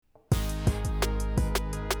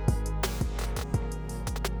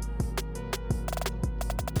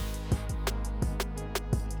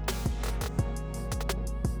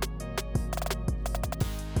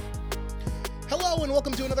and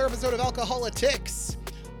welcome to another episode of Alcoholitics.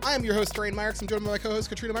 I am your host, Dwayne Marks. I'm joined by my co-host,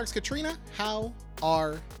 Katrina Marks. Katrina, how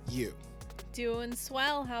are you? Doing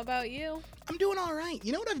swell. How about you? I'm doing all right.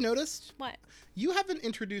 You know what I've noticed? What? You haven't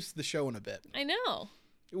introduced the show in a bit. I know.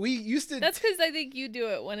 We used to... That's because I think you do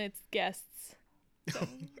it when it's guests. So,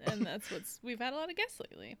 and we've had a lot of guests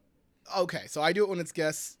lately. Okay, so I do it when it's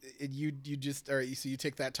guests. You just, or so you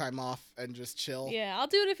take that time off and just chill. Yeah, I'll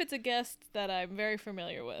do it if it's a guest that I'm very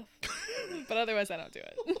familiar with. But otherwise, I don't do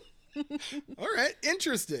it. All right,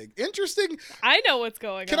 interesting. I know what's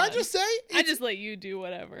going on. Can I just say? I just let you do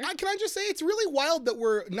whatever. Can I just say it's really wild that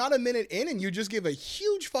we're not a minute in and you just gave a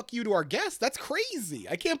huge fuck you to our guest. That's crazy.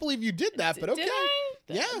 I can't believe you did that, but okay. Did I?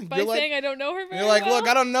 Yeah. By saying I don't know her very You're like, well? look,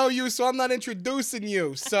 I don't know you, so I'm not introducing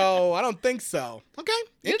you. So I don't think so. Okay,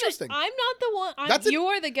 interesting. I'm not the one.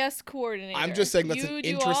 You're the guest coordinator. I'm just saying that's you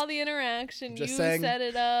do all the interaction. You set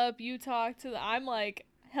it up. You talk to I'm like,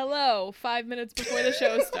 hello, 5 minutes before the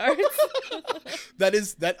show starts.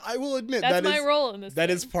 I will admit that's my role in this. That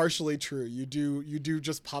is partially true. You do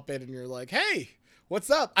just pop in and you're like, hey, what's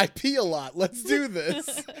up? I pee a lot. Let's do this.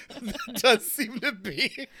 That does seem to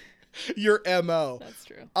be your MO. That's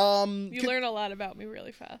true. You learn a lot about me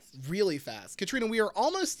really fast. Really fast. Katrina, we are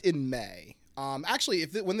almost in May. Actually,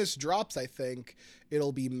 when this drops, I think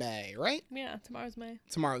it'll be May, right? Yeah, tomorrow's May.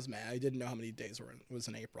 I didn't know how many days was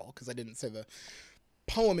in April because I didn't say the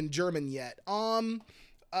poem in German yet.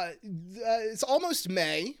 It's almost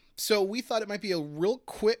May, so we thought it might be a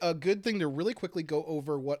good thing to really quickly go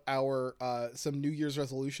over what our some New Year's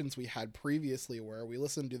resolutions we had previously were. We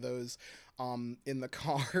listened to those in the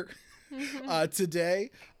car today,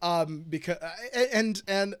 because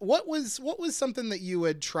and what was something that you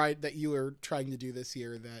had tried that you were trying to do this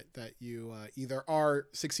year that you either are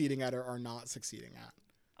succeeding at or are not succeeding at?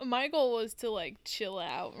 My goal was to chill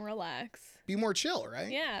out and relax. Be more chill,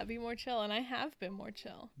 right? Yeah, be more chill, and I have been more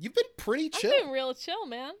chill. You've been pretty chill. I've been real chill,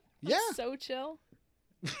 man. I'm so chill.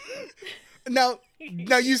 Now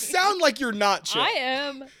you sound like you're not chill. I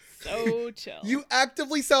am so chill. You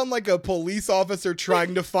actively sound like a police officer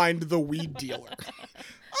trying to find the weed dealer.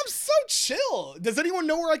 I'm so chill. Does anyone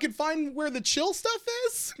know where I could find where the chill stuff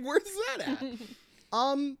is? Where's that at?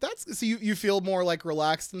 That's so you feel more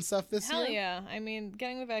relaxed and stuff this year? Hell yeah. I mean,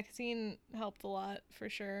 getting the vaccine helped a lot for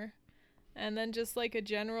sure. And then just a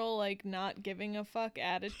general not giving a fuck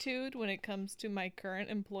attitude when it comes to my current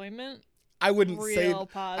employment. I wouldn't positive.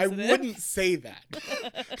 I wouldn't say that.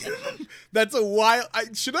 That's a wild.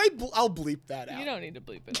 I'll bleep that out. You don't need to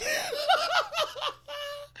bleep it.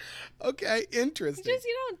 Okay, interesting. Just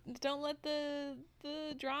don't let the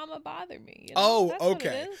drama bother me. Oh, that's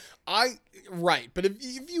okay. Right, but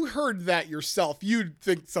if you heard that yourself, you'd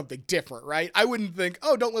think something different, right? I wouldn't think,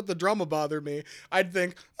 oh, don't let the drama bother me. I'd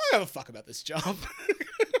think, I don't give a fuck about this job.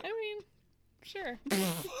 I mean, sure.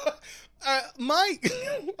 I'm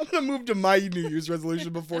gonna move to my New Year's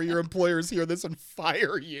resolution before your employers hear this and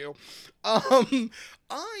fire you. One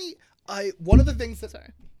of the things that.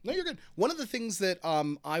 Sorry. No, you're good. One of the things that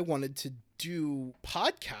I wanted to do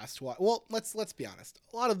podcast-wise, well, let's be honest.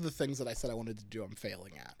 A lot of the things that I said I wanted to do, I'm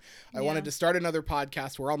failing at. I wanted to start another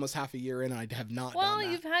podcast. We're almost half a year in, and I have not done that. Well,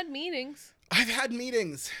 you've had meetings. I've had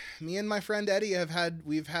meetings. Me and my friend Eddie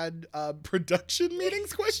we've had production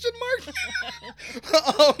meetings, question mark.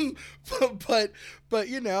 But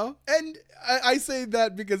and I say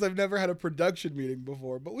that because I've never had a production meeting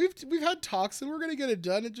before, but we've had talks and we're going to get it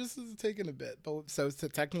done. It just has taken a bit. But so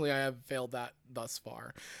technically I have failed that thus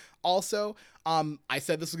far. Also, I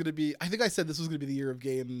said this was going to be the year of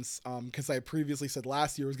games, because I previously said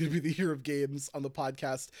last year was going to be the year of games on the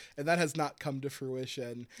podcast, and that has not come to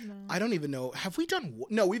fruition. No. I don't even know. Have we done?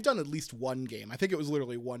 No, we've done at least one game. I think it was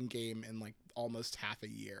literally one game in almost half a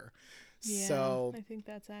year. Yeah, so I think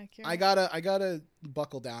that's accurate. I gotta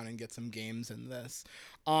buckle down and get some games in this.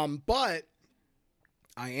 But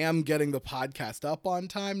I am getting the podcast up on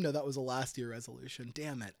time. No, that was a last year resolution.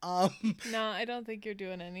 Damn it. No, I don't think you're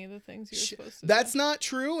doing any of the things you're supposed to. That's not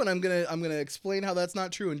true, and I'm gonna explain how that's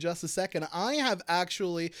not true in just a second. I have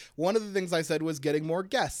actually, one of the things I said was getting more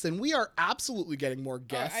guests, and we are absolutely getting more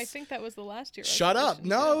guests. I think that was the last year. Shut up.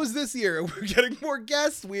 No, it was this year. We're getting more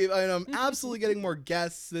guests. I'm absolutely getting more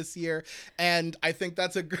guests this year, and I think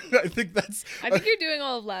that's I think you're doing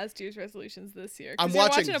all of last year's resolutions this year. I'm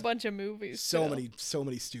watching a bunch of movies. So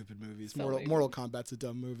many stupid movies. Mortal Kombat's a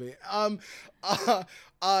dumb movie. I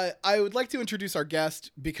would like to introduce our guest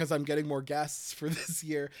because I'm getting more guests for this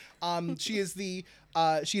year. She is an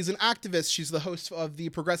activist. She's the host of the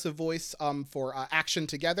Progressive Voice for Action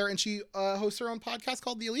Together, and she hosts her own podcast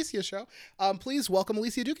called The Alicia Show. Please welcome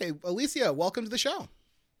Alicia Duque. Alicia, welcome to the show.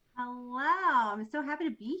 Hello. I'm so happy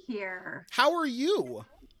to be here. How are you?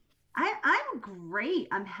 I'm great.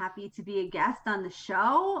 I'm happy to be a guest on the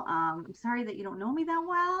show. I'm sorry that you don't know me that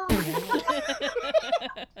well.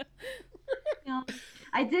 You know,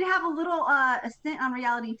 I did have a little a stint on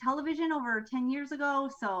reality television over 10 years ago.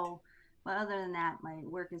 So, but other than that, my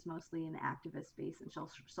work is mostly in the activist space and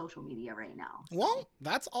social media right now. So, Well,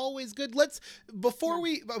 that's always good. yeah. Before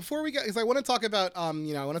we get, because I want to talk about I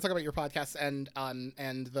want to talk about your podcast and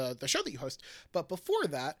the show that you host. But before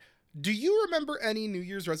that, do you remember any New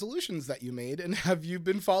Year's resolutions that you made, and have you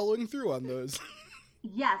been following through on those?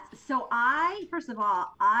 Yes. So first of all,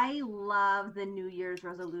 I love the New Year's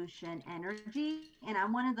resolution energy. And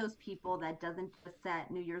I'm one of those people that doesn't just set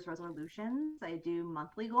New Year's resolutions. I do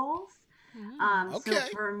monthly goals. Mm. So Okay.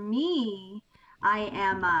 for me,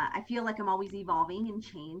 I feel like I'm always evolving and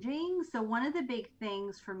changing. So one of the big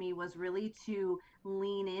things for me was really to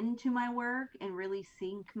lean into my work and really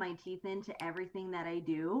sink my teeth into everything that I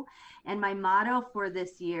do. And my motto for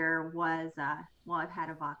this year was, well, I've had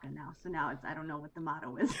a vodka now, so now I don't know what the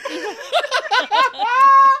motto is.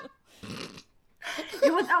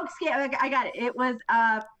 It was, oh, I got it. It was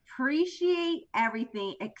appreciate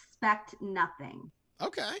everything, expect nothing.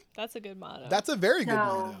 Okay. That's a good motto. That's a very good So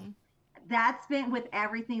motto. that's been with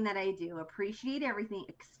everything that I do. Appreciate everything,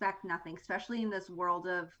 expect nothing, especially in this world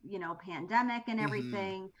of, pandemic and Hmm.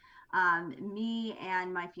 everything. Me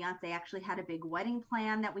and my fiance actually had a big wedding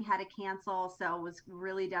plan that we had to cancel. So it was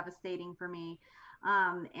really devastating for me.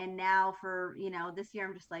 And now for, this year,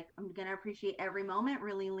 I'm just like, I'm going to appreciate every moment,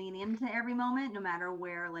 really lean into every moment, no matter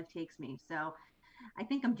where life takes me. So I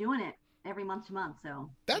think I'm doing it every month to month. So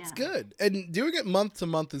That's yeah. good. And doing it month to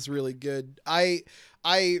month is really good.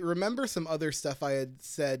 I remember some other stuff I had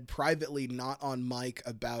said privately, not on mic,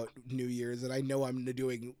 about New Year's, and I know I'm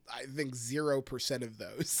doing, I think, 0% of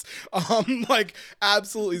those. Like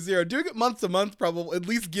absolutely zero. Doing it month to month probably at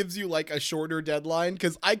least gives you like a shorter deadline,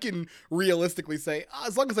 because I can realistically say, "Ah,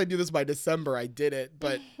 as long as I do this by December, I did it."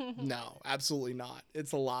 But no, absolutely not.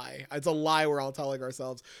 It's a lie. It's a lie we're all telling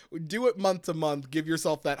ourselves. Do it month to month. Give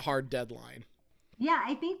yourself that hard deadline. Yeah,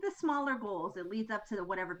 I think the smaller goals, it leads up to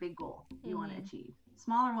whatever big goal you want to Hmm. achieve.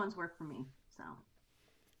 Smaller ones work for me. So,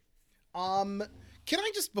 Um, can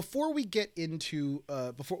I just, before we get into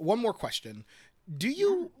before, one more question? Do yeah.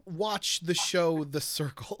 you watch the show The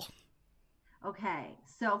Circle? Okay.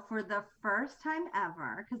 So, for the first time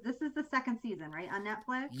ever, because this is the second season, right, on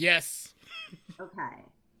Netflix? Yes. Okay.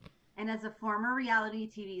 And as a former reality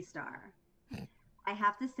TV star, I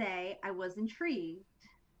have to say I was intrigued,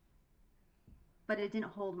 but it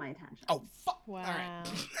didn't hold my Oh attention. fuck. All Wow.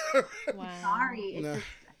 right. Wow. Sorry. No.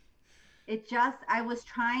 I was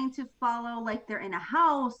trying to follow, like, they're in a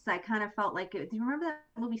house. I kind of felt like do you remember that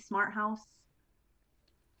movie Smart House?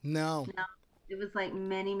 No. No, it was like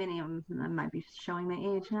many, I might be showing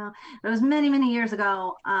my age now, but it was many years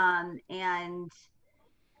ago. And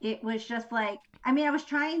it was just like, I mean, I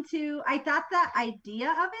thought the idea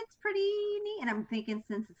of it's pretty neat. And I'm thinking,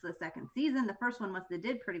 since it's the second season, the first one must have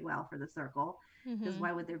did pretty well for the circle, because Hmm.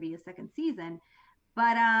 why would there be a second season?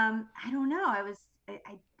 But I don't know. I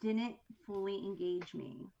didn't fully engage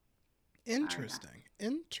me. Sorry, guys. Interesting.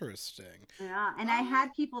 Interesting. Yeah, and I Um,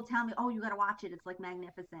 had people tell me, "Oh, you got to watch it. It's like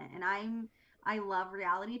magnificent." And I love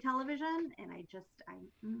reality television, and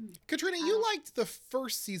Katrina, I you don't liked the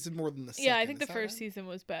first season more than the Yeah, I second. think Is the that first right? season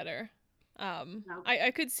was better. know.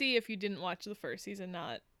 I could see if you didn't watch the first season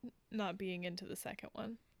not being into the second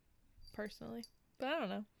one personally, but I don't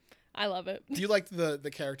know. I love it. You liked the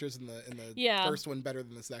characters in the Yeah, first one better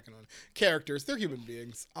than the second one. Characters, they're human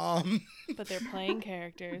beings. but they're playing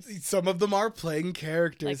characters Some of them are playing like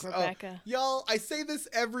characters. Oh, Rebecca. y'all, I say this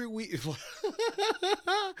every week.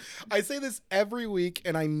 I say this every week,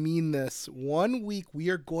 and I mean this. One week, we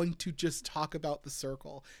are going to just talk about the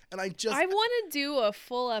circle. And I want to do a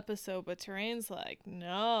full episode, but Terrain's like,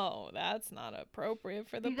 no, that's not appropriate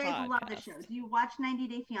for the You guys love the show. podcast. Do you watch 90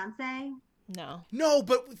 Day Fiance? No. no,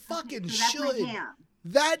 but we Okay, fucking so that's my should.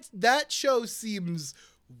 jam. That show seems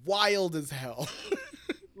wild as hell.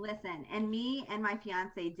 Listen, and me and my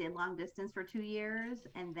fiance did long distance for 2 years,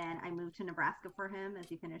 and then I moved to Nebraska for him as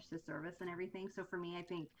he finished his service and everything. So for me, I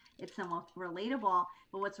think it's somewhat relatable.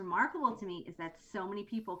 But what's remarkable to me is that so many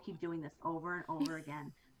people keep doing this over and over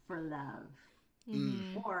again for love, Mm.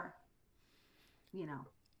 Mm-hmm. or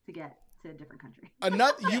to get to a different country.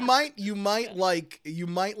 Another, Yeah. Yeah. you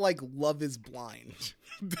might like Love Is Blind.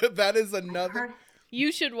 That is I've another. heard.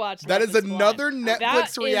 You should watch That Love is is Blind. another Okay. That Netflix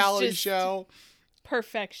is reality just show.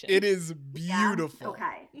 perfection. It is Yeah. beautiful.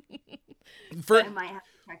 Okay. For I might have to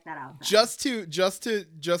check that out then.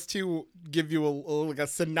 just to give you like a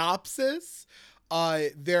synopsis.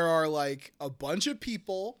 there are like a bunch of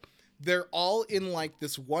people. They're all in like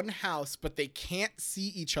this one house, but they can't see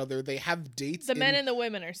each other. They have dates. The men and the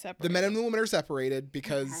women are separated. The men and the women are separated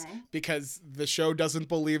because the show doesn't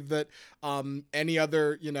believe that any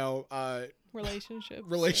other, you know, relationship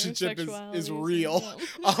is real.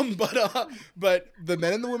 But the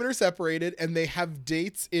men and the women are separated, and they have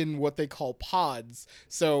dates in what they call pods.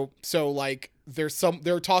 So like they're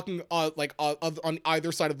talking on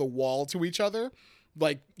either side of the wall to each other.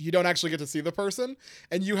 Like you don't actually get to see the person,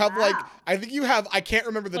 and you have like I can't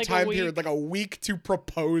remember the like time period, like a week to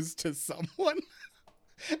propose to someone,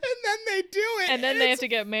 and then they do it, and then they have to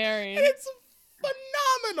get married. And it's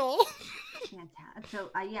phenomenal.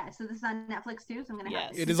 Fantastic. So this is on Netflix too. So I'm gonna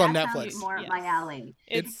have it is on Netflix. More up my alley.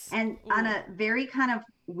 On a very kind of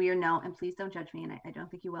weird note, and please don't judge me, and I don't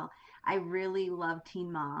think you will. I really love Teen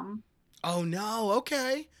Mom. Oh no!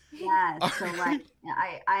 Okay. Yes. So like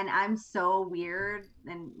I'm so weird,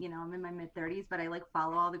 and you know I'm in my mid-30s, but I like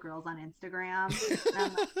follow all the girls on Instagram,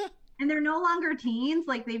 and they're no longer teens.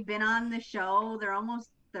 Like they've been on the show, they're almost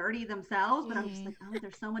 30 themselves, but I'm just like, oh,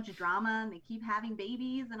 there's so much drama, and they keep having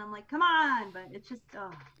babies, and I'm like, come on, but it's just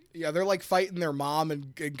yeah, they're like fighting their mom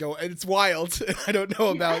and go, and it's wild. I don't know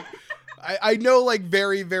about. I know like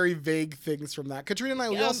very very vague things from that. Katrina and I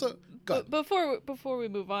we also. Before we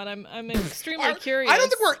move on, I'm extremely curious. I don't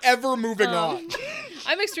think we're ever moving on.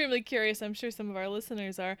 I'm extremely curious. I'm sure some of our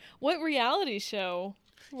listeners are. What reality show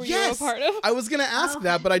were you a part of? I was going to ask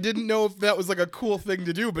that, but I didn't know if that was like a cool thing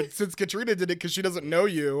to do. But since Katrina did it because she doesn't know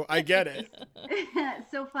you, I get it.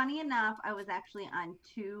 So funny enough, I was actually on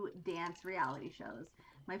 2 dance reality shows.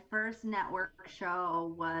 My first network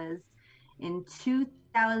show was in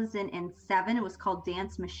 2007. It was called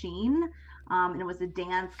Dance Machine. And it was a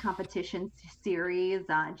dance competition series.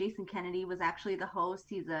 Jason Kennedy was actually the host.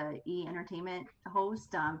 He's a E! Entertainment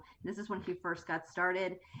host. This is when he first got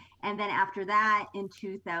started. And then after that, in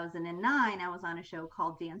 2009, I was on a show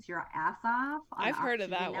called Dance Your Ass Off. I've heard of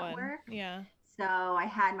that Network. One. Yeah. So I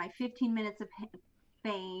had my 15 minutes of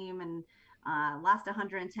fame and lost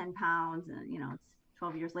 110 pounds. And, you know, it's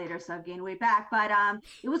 12 years later, so I've gained weight back. But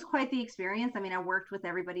it was quite the experience. I mean, I worked with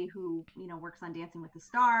everybody who, you know, works on Dancing with the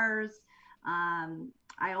Stars.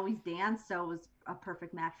 I always dance, so it was a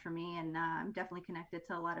perfect match for me, and I'm definitely connected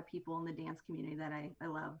to a lot of people in the dance community that I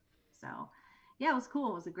love. So yeah, it was cool.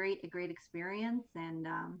 It was a great experience, and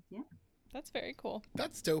yeah. That's very cool.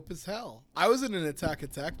 That's dope as hell. I was in an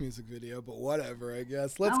Attack music video, but whatever, I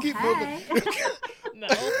guess. Let's keep moving.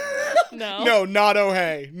 No, not oh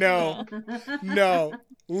hey. No.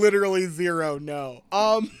 Literally zero, no.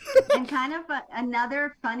 And kind of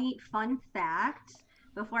another fun fact.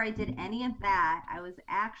 Before I did any of that, I was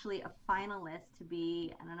actually a finalist to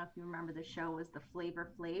be, I don't know if you remember the show, was the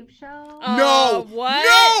Flavor Flav show. No! What?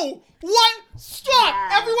 No! What? Stop!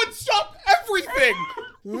 Yeah. Everyone stop everything!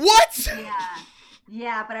 What?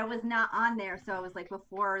 Yeah, but I was not on there, so it was like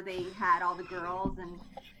before they had all the girls and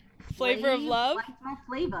Flavor of Love? Liked my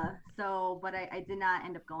flavor, so, but I did not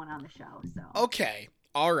end up going on the show, so. Okay,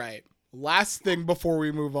 all right. Last thing before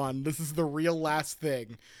we move on. This is the real last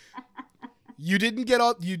thing. You didn't get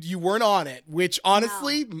up. You weren't on it, which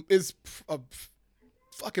honestly is a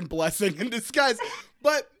fucking blessing in disguise.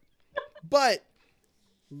 But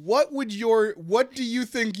what do you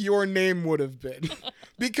think your name would have been?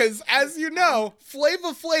 Because as you know,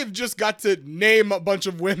 Flava Flav just got to name a bunch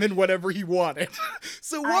of women whatever he wanted.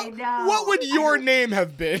 So what would your name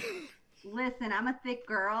have been? Listen, I'm a thick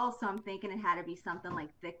girl, so I'm thinking it had to be something like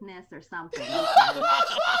Thickness or something.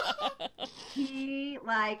 He,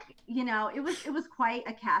 like, you know, it was quite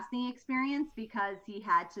a casting experience because he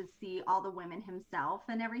had to see all the women himself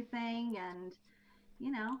and everything, and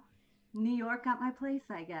you know, New York got my place,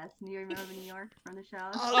 I guess. You remember New York from the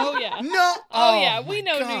show? Oh yeah. No. Oh yeah, we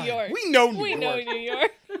know God. New York. We know New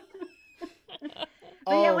York.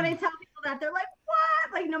 But yeah, when I tell people that, they're like,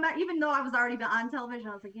 "What?" Like, no matter, even though I was already on television,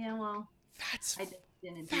 I was like, "Yeah, well." I just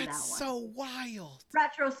didn't do that one. That's so wild.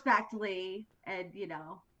 Retrospectively, and you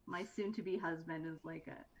know, my soon-to-be husband is like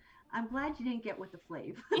I'm glad you didn't get with the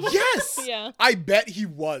Flav. Yes. Yeah. I bet he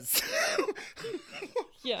was.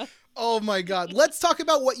 Yeah. Oh my God. Let's talk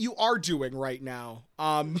about what you are doing right now.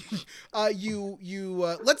 Let's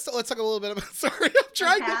talk a little bit about. Sorry, I'm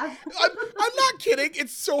trying to. I'm not kidding.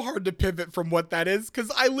 It's so hard to pivot from what that is because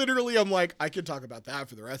I literally am like I could talk about that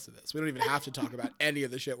for the rest of this. We don't even have to talk about any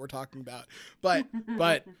of the shit we're talking about. But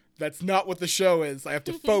that's not what the show is. I have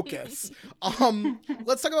to focus.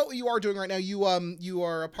 Let's talk about what you are doing right now. You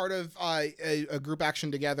are a part of a group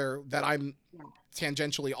action together that I'm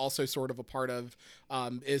tangentially also sort of a part of,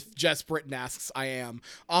 if Jess Britton asks, I am.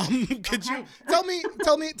 Could you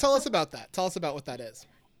tell us about that? Tell us about what that is.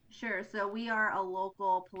 Sure. So we are a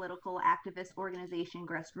local political activist organization,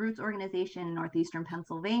 grassroots organization in northeastern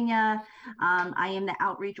Pennsylvania. I am the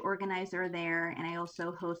outreach organizer there, and I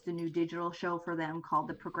also host a new digital show for them called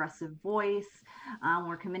The Progressive Voice.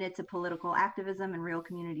 We're committed to political activism and real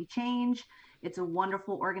community change. It's a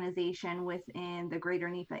wonderful organization within the greater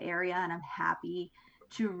NEPA area, and I'm happy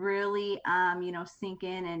to really, sink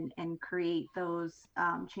in and create those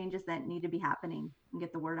changes that need to be happening and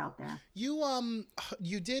get the word out there.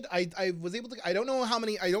 You did. I was able to. I don't know how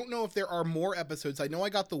many. I don't know if there are more episodes. I know I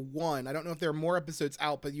got the one. I don't know if there are more episodes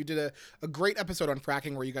out. But you did a great episode on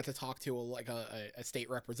fracking where you got to talk to a state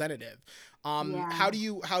representative. How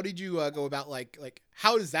did you go about like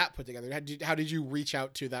how does that put together? How did you reach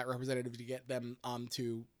out to that representative to get them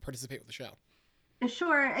to participate with the show?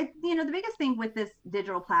 Sure. The biggest thing with this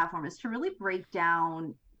digital platform is to really break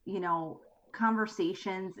down,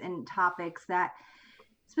 conversations and topics that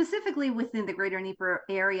specifically within the greater NEPA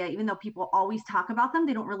area, even though people always talk about them,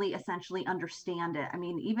 they don't really essentially understand it. I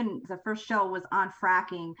mean, even the first show was on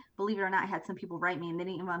fracking. Believe it or not, I had some people write me and they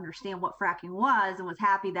didn't even understand what fracking was, and was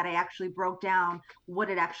happy that I actually broke down what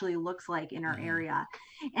it actually looks like in our area.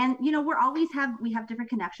 And, we have different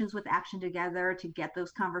connections with Action Together to get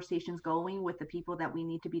those conversations going with the people that we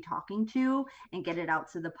need to be talking to and get it out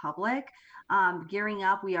to the public. Gearing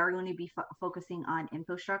up, we are going to be focusing on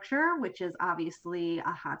infrastructure, which is obviously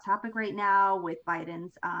a hot topic right now with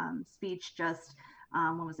Biden's speech just,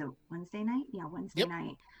 when was it, Wednesday night? Yeah, Wednesday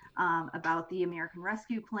night, about the American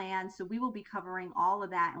Rescue Plan. So we will be covering all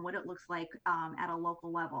of that and what it looks like at a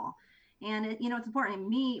local level. And, it's important. And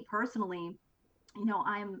me personally,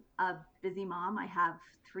 I'm a busy mom. I have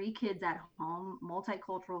 3 kids at home,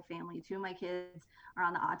 multicultural family. 2 of my kids are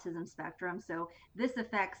on the autism spectrum. So this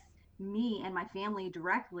affects me and my family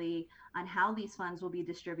directly on how these funds will be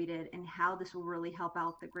distributed and how this will really help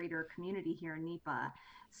out the greater community here in NEPA.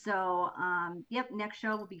 So, next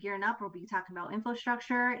show we'll be gearing up. We'll be talking about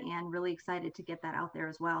infrastructure and really excited to get that out there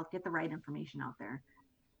as well, get the right information out there.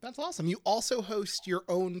 That's awesome. You also host your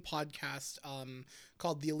own podcast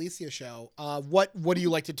called The Alicia Show. What do you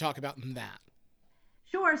like to talk about in that?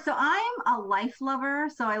 Sure. So I'm a life lover.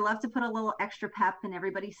 So I love to put a little extra pep in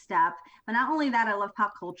everybody's step. But not only that, I love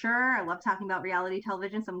pop culture. I love talking about reality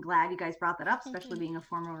television. So I'm glad you guys brought that up, especially being a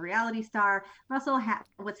former reality star. But also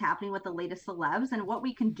what's happening with the latest celebs and what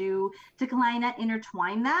we can do to kind of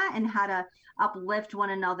intertwine that and how to uplift one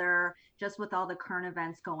another just with all the current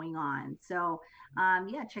events going on. So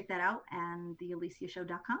check that out and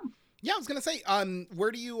thealiciashow.com. Yeah, I was gonna say,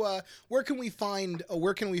 where can we find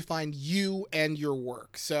you and your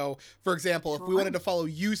work? So, for example, if we wanted to follow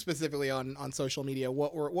you specifically on social media,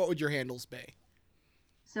 what would your handles be?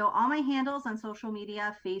 So all my handles on social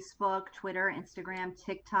media, Facebook, Twitter, Instagram,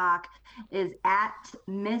 TikTok, is at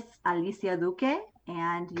Miss Alicia Duque,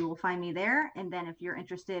 and you will find me there. And then if you're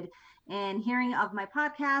interested in hearing of my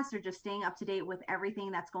podcast or just staying up to date with everything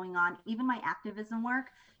that's going on, even my activism work,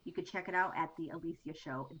 you could check it out at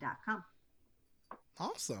thealiciashow.com.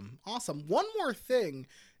 Awesome. One more thing.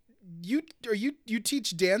 You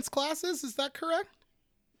teach dance classes, is that correct?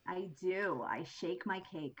 I do. I shake my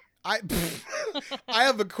cake. I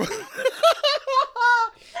have a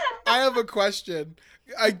question.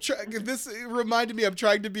 This reminded me. I'm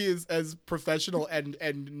trying to be as professional and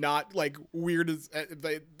not like weird as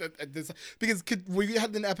this, because we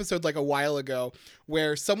had an episode like a while ago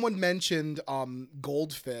where someone mentioned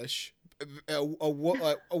goldfish.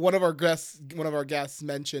 One of our guests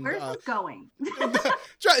mentioned. Where's this going?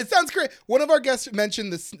 It sounds great. One of our guests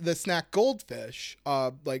mentioned the snack goldfish.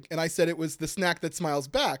 And I said it was the snack that smiles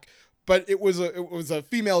back, but it was a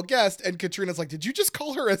female guest, and Katrina's like, "Did you just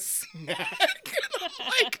call her a snack?"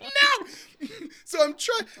 Like, no. So I'm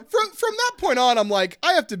trying from that point on. I'm like,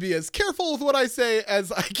 I have to be as careful with what I say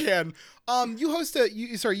as I can.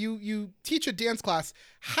 You teach a dance class.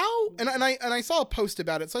 How and I saw a post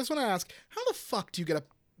about it, so I just want to ask, how the fuck do you get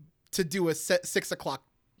to do a 6 o'clock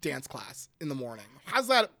dance class in the morning? How's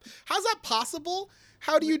that possible?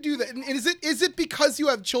 How do you do that? And is it because you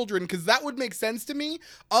have children? Because that would make sense to me.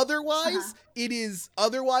 Otherwise,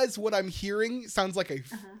 what I'm hearing sounds like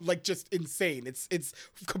like just insane. It's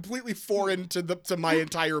completely foreign to my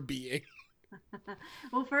entire being.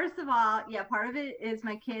 Well, first of all, part of it is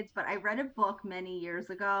my kids, but I read a book many years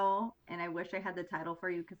ago, and I wish I had the title for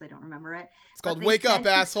you because I don't remember it. It's called Wake Up,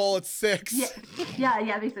 Asshole, it's 6.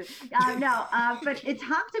 Yeah, basically. But it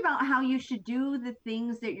talked about how you should do the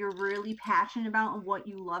things that you're really passionate about and what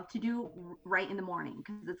you love to do right in the morning,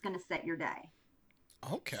 because it's going to set your day.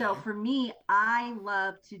 Okay. So for me, I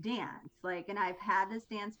love to dance. Like, and I've had this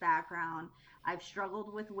dance background. I've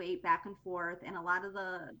struggled with weight back and forth, and a lot of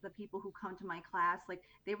the people who come to my class, like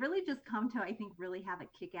they really just come to, I think, really have a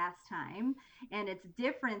kick-ass time. And it's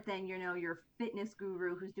different than, your fitness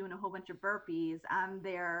guru who's doing a whole bunch of burpees. I'm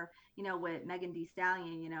there, with Megan Thee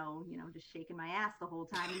Stallion, just shaking my ass the whole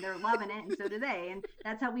time, and they're loving it, and so do they. And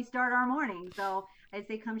that's how we start our morning. So I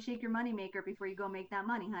say, come shake your money maker before you go make that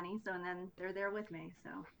money, honey. So, and then they're there with me.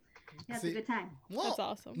 So yeah, it's a good time. Well, That's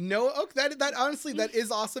awesome. No, okay, that honestly, that is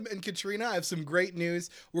awesome. And Katrina, I have some great news.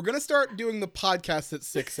 We're gonna start doing the podcast at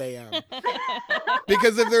 6 a.m.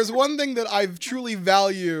 because if there's one thing that I truly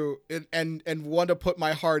value and want to put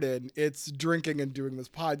my heart in, it's drinking and doing this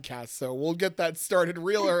podcast. So we'll get that started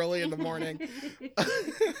real early in the morning.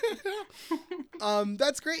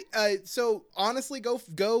 That's great. So honestly, go.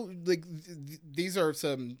 Like these are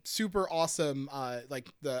some super awesome.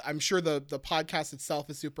 I'm sure the podcast itself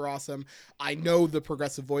is super awesome. I know the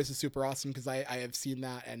Progressive Voice is super awesome because I have seen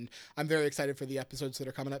that, and I'm very excited for the episodes that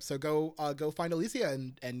are coming up. So go find Alicia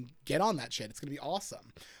and get on that shit. It's gonna be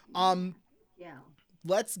awesome. Yeah.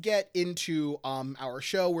 Let's get into our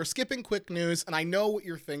show. We're skipping quick news, and I know what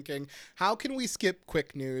you're thinking. How can we skip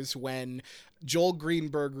quick news when Joel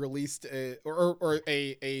Greenberg released a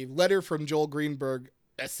letter from Joel Greenberg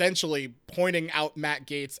essentially pointing out Matt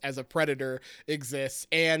Gaetz as a predator exists,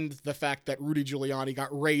 and the fact that Rudy Giuliani got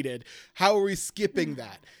raided? How are we skipping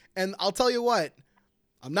that? And I'll tell you what,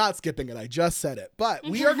 I'm not skipping it. I just said it, but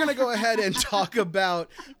we are going to go ahead and talk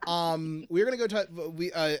about. As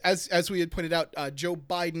we had pointed out, Joe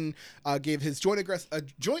Biden gave his joint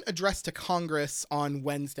address to Congress on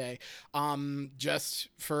Wednesday. Just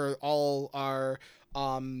for all our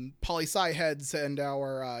poli-sci heads and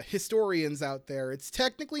our historians out there, it's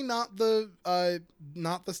technically not the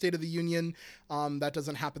State of the Union. That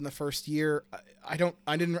doesn't happen the first year. I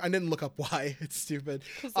didn't look up why. It's stupid.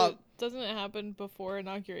 Doesn't it happen before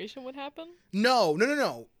inauguration would happen? No.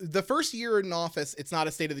 The first year in office, it's not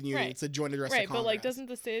a State of the Union. Right. It's a joint address to Right, Congress. but like, doesn't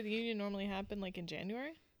the State of the Union normally happen like in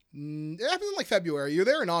January? It happens in like February.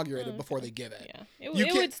 They're inaugurated before they give it. Yeah,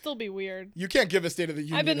 it would still be weird. You can't give a State of the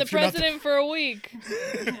Union. I've been the president for a week.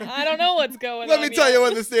 I don't know what's going on. Let me tell you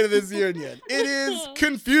what the State of this Union. It is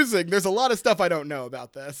confusing. There's a lot of stuff I don't know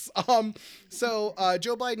about this. So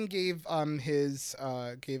Joe Biden gave his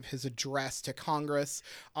address to Congress.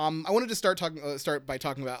 I wanted to start by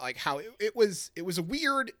talking about like how it was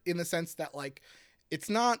weird in the sense that like it's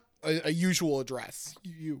not a usual address.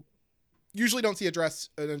 You usually don't see an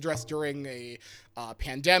address during a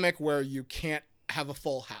pandemic where you can't have a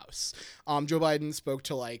full house. Joe Biden spoke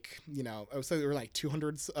to I would say there were like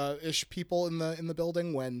 200 ish people in the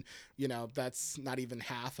building when that's not even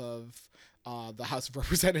half of the House of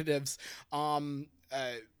Representatives. Definitely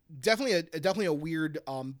a weird.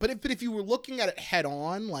 But if you were looking at it head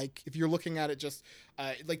on, like if you're looking at it just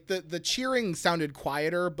like the cheering sounded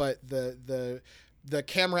quieter, but the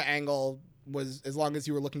camera angle was, as long as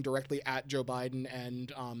you were looking directly at Joe Biden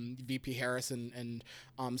and VP Harris and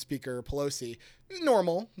Speaker Pelosi,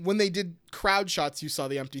 normal. When they did crowd shots, you saw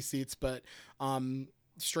the empty seats, but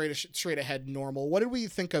straight ahead, normal. What did we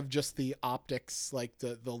think of just the optics, like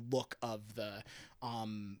the look of the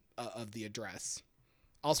address?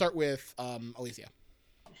 I'll start with Alicia.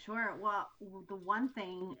 Sure. Well, the one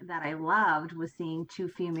thing that I loved was seeing two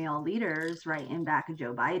female leaders right in back of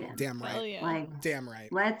Joe Biden. Damn right. Yeah. Damn right.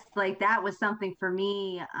 That was something for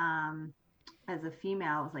me as a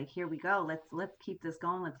female. I was like, here we go. Let's keep this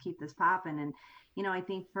going. Let's keep this popping. And I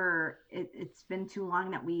think it's been too long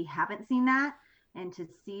that we haven't seen that, and to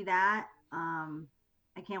see that,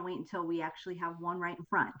 I can't wait until we actually have one right in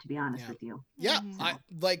front, to be honest with you. Yeah. I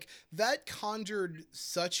like that conjured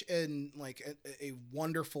such a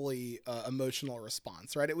wonderfully emotional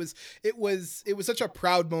response, right? It was such a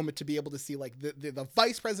proud moment to be able to see like the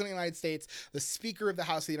Vice President of the United States, the Speaker of the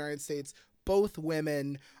House of the United States, both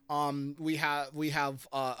women. We have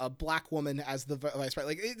a black woman as the vice president.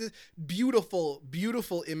 Like it's beautiful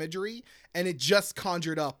imagery, and it just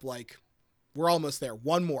conjured up like, we're almost there.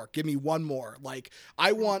 One more. Give me one more. Like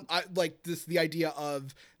the idea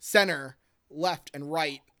of center, left, and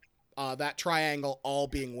right, that triangle all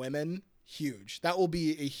being women. Huge. That will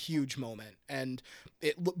be a huge moment. And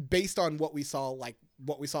based on what we saw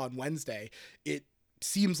on Wednesday, it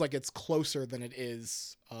seems like it's closer than it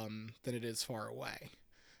is far away.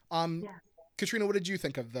 Katrina, what did you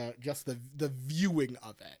think of the viewing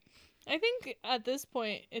of it? I think at this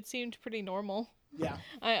point it seemed pretty normal. Yeah.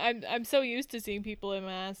 I'm so used to seeing people in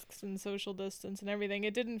masks and social distance and everything.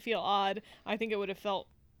 It didn't feel odd. I think it would have felt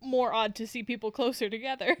more odd to see people closer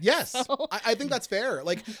together. Yes, So- I think that's fair.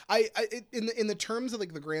 Like in the terms of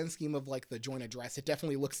like the grand scheme of like the joint address, it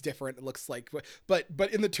definitely looks different. It looks like, but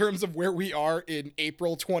in the terms of where we are in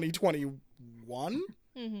April 2021,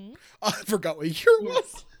 Mhm. I forgot what year it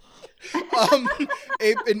was.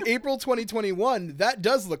 In April 2021, that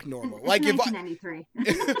does look normal. It's Like if 1993.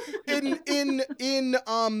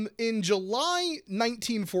 in July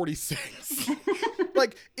 1946,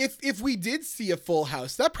 like if we did see a full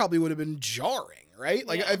house, that probably would have been jarring, right?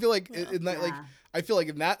 Like Yeah. I feel like Yeah. in that, like Yeah. I feel like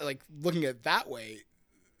in that, like looking at it that way,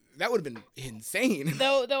 that would have been insane.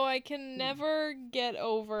 Though I can never get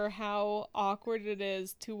over how awkward it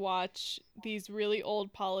is to watch these really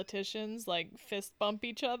old politicians like fist bump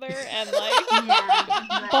each other and like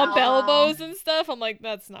Yeah, bump the elbow. elbows and stuff. I'm like,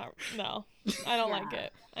 that's not, no, I don't like Yeah.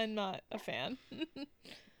 it. I'm not a fan.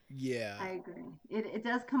 Yeah. I agree. It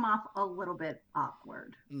does come off a little bit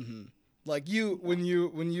awkward. Mm-hmm. Like when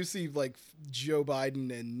you see like Joe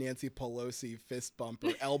Biden and Nancy Pelosi fist bump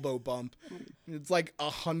or elbow bump, it's like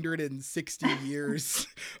 160 years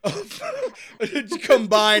of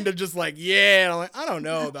combined of just like, yeah, I'm like, I don't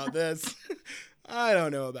know about this. I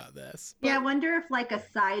don't know about this. Yeah, I wonder if like a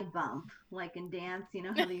side bump, like in dance, you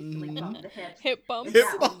know how they used to like bump the hips. Hip bump. Hip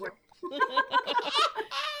That bump. would work.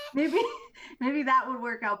 Maybe that would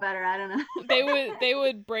work out better. I don't know. They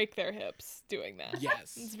would break their hips doing that. It's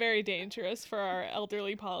Yes. very dangerous for our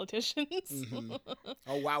elderly politicians. Mhm.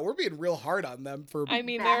 Oh wow, we're being real hard on them for. I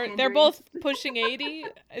mean, Back they're injuries. both pushing 80.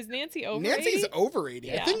 Is Nancy over Nancy's 80? over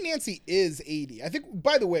 80. I Yeah. think Nancy is 80. I think.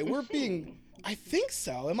 By the way, we're Is she? being. I think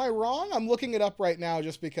so. Am I wrong? I'm looking it up right now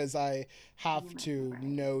just because I have You might to be right.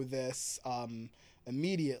 know this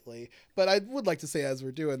immediately. But I would like to say, as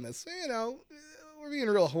we're doing this, we're being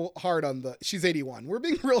real hard on the. She's 81. We're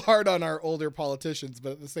being real hard on our older politicians,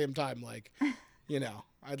 but at the same time, like,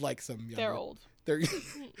 I'd like some. Younger. They're old. They're.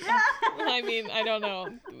 I mean, I don't know.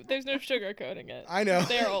 There's no sugarcoating it. I know.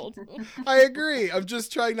 They're old. I agree. I'm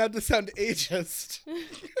just trying not to sound ageist.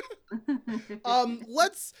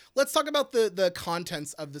 Let's talk about the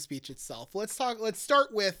contents of the speech itself. Let's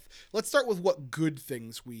start with what good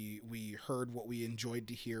things we heard, what we enjoyed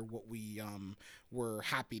to hear, what we were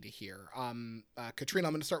happy to hear. Katrina,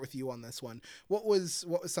 I'm going to start with you on this one. What was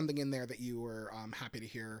something in there that you were happy to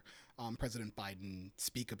hear President Biden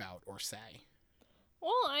speak about or say?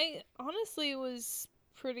 Well, I honestly was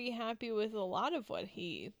pretty happy with a lot of what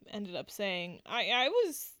he ended up saying. I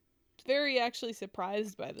was very actually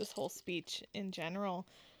surprised by this whole speech in general.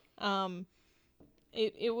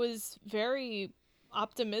 It was very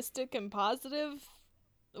optimistic and positive,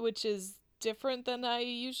 which is different than I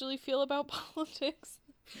usually feel about politics.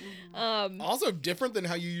 Also different than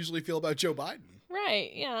how you usually feel about Joe Biden.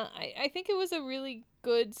 Right, yeah. I think it was a really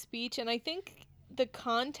good speech, and I think the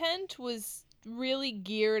content was really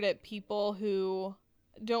geared at people who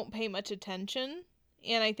don't pay much attention.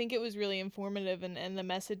 And I think it was really informative, and the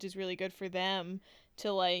message is really good for them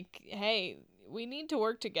to like, hey, we need to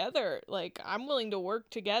work together. Like, I'm willing to work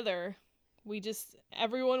together.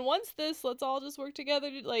 Everyone wants this. Let's all just work together.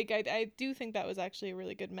 Like, I do think that was actually a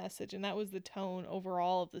really good message, and that was the tone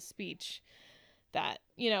overall of the speech. That,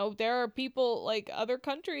 there are people, like, other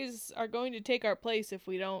countries are going to take our place if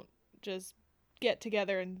we don't just get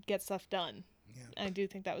together and get stuff done. Yeah. I do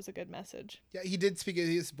think that was a good message. Yeah, he did speak of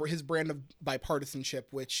his brand of bipartisanship,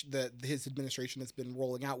 which his administration has been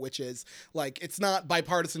rolling out, which is like, it's not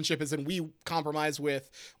bipartisanship as in we compromise with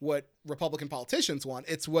what Republican politicians want.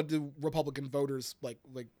 It's what do Republican voters like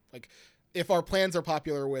if our plans are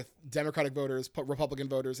popular with Democratic voters, Republican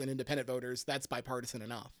voters, and independent voters, that's bipartisan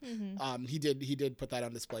enough. Mm-hmm. He did put that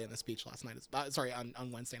on display in the speech last night.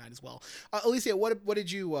 On Wednesday night as well. Alicia, what did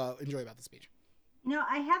you enjoy about the speech?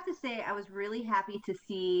 I have to say I was really happy to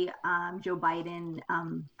see Joe Biden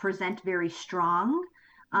present very strong,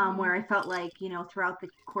 where I felt like, throughout the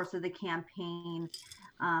course of the campaign,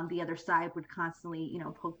 the other side would constantly,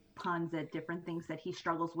 poke puns at different things that he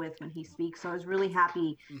struggles with when he speaks. So I was really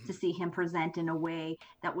happy to see him present in a way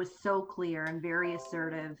that was so clear and very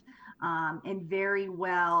assertive, and very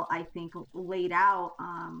well, I think, laid out,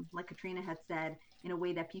 like Katrina had said, in a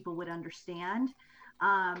way that people would understand.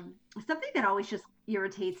 Something that always just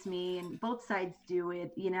irritates me, and both sides do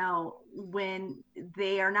it, when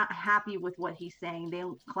they are not happy with what he's saying, they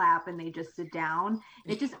don't clap and they just sit down.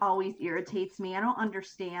 It just always irritates me. I don't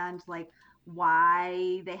understand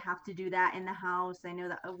why they have to do that in the House. I know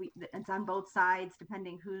that it's on both sides,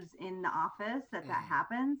 depending who's in the office that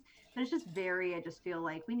happens. But it's just I just feel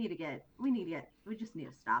like we need to get we just need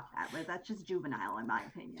to stop that. Like, that's just juvenile, in my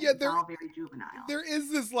opinion. Yeah, it's all very juvenile. There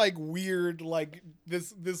is this like weird, like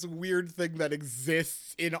this weird thing that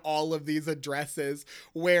exists in all of these addresses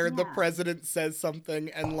where the president says something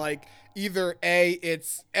and like either A,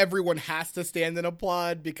 it's everyone has to stand and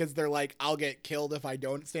applaud because they're like, I'll get killed if I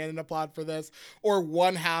don't stand and applaud for this, or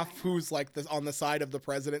one half who's like this on the side of the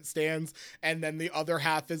president stands and then the other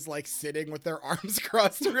half is like sitting with their arms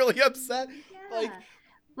crossed, really upset.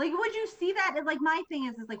 Like, would you see that? Like, my thing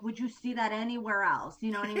is like, would you see that anywhere else?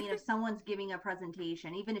 You know what I mean? If someone's giving a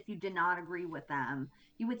presentation, even if you did not agree with them,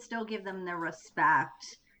 you would still give them the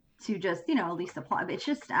respect to just, at least applaud. It's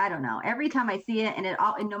just, I don't know. Every time I see it, and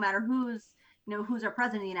no matter who's our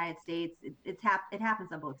president of the United States, it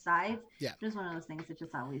happens on both sides. Yeah. Just one of those things that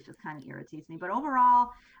just always just kind of irritates me. But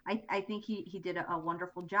overall, I think he did a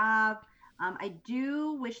wonderful job. I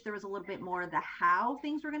do wish there was a little bit more of the how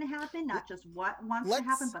things were going to happen, not just what wants to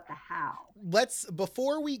happen, but the how.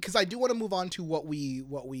 Because I do want to move on to what we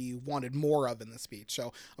wanted more of in the speech.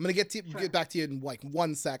 So I'm going to get back to you in like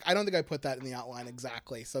 1 sec. I don't think I put that in the outline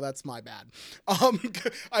exactly, so that's my bad.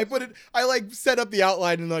 I like set up the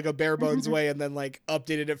outline in like a bare bones way and then like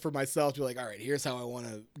updated it for myself to be like, all right, here's how I want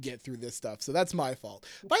to get through this stuff. So that's my fault.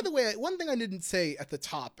 By the way, one thing I didn't say at the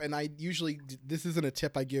top, and this isn't a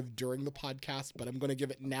tip I give during the podcast, but I'm going to give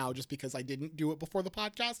it now just because I didn't do it before the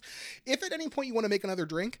podcast. If at any point you want to make another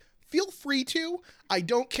drink, feel free to. I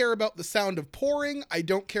don't care about the sound of pouring. I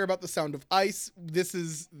don't care about the sound of ice. This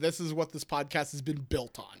is what this podcast has been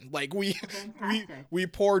built on. Like we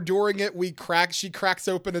pour during it. She cracks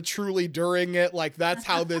open a Truly during it. Like that's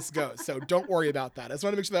how this goes. So don't worry about that. I just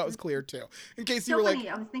want to make sure that was clear too. In case you were funny.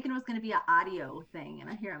 like, I was thinking it was going to be an audio thing, and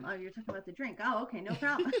I hear him. Oh, you're talking about the drink. Oh, okay, no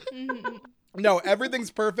problem. No,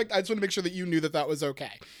 everything's perfect. I just want to make sure that you knew that was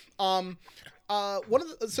okay. One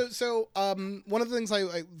of the things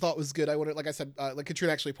I thought was good, I wanted, like I said, like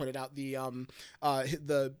Katrina actually pointed out,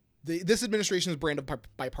 this administration's brand of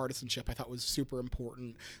bipartisanship I thought was super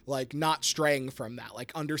important, like not straying from that,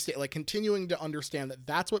 like continuing to understand that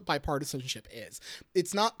that's what bipartisanship is.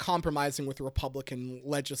 It's not compromising with Republican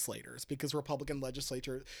legislators, because Republican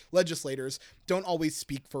legislators don't always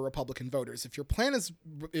speak for Republican voters. If your plan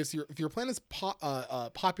is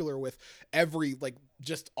popular with every, like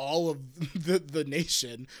just all of the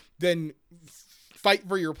nation, then fight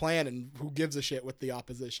for your plan and who gives a shit what the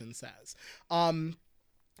opposition says.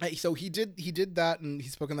 So he did that, and he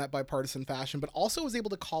spoke in that bipartisan fashion, but also was able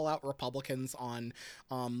to call out Republicans on,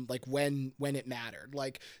 like when it mattered.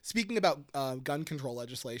 Like speaking about gun control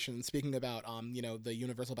legislation, speaking about the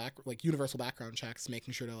universal background checks,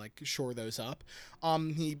 making sure to like shore those up.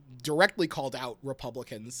 He directly called out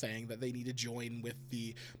Republicans, saying that they need to join with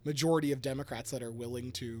the majority of Democrats that are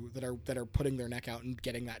willing to that are putting their neck out and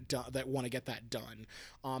getting that done, that want to get that done.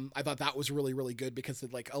 I thought that was really, really good, because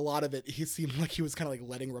like a lot of it, he seemed like he was kind of like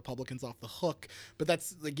letting Republicans off the hook, but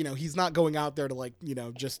that's like, he's not going out there to like,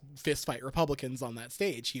 just fist fight Republicans on that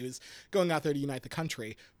stage. He was going out there to unite the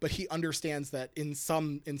country, but he understands that in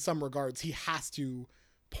some regards he has to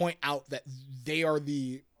point out that they are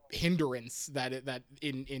the hindrance that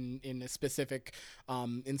in specific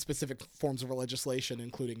forms of legislation,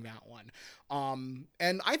 including that one.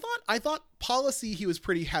 And I thought policy, he was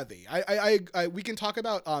pretty heavy. I we can talk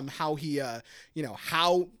about how he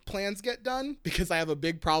how plans get done, because I have a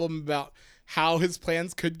big problem about how his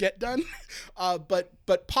plans could get done.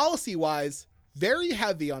 But policy wise, very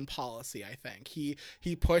heavy on policy. I think he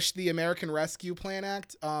pushed the American Rescue Plan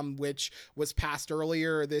Act, which was passed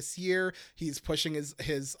earlier this year. He's pushing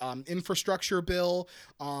his infrastructure bill.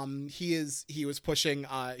 He pushed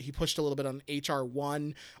a little bit on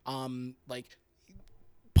HR1. Like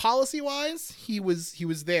policy wise, he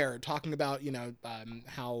was there talking about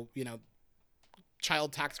how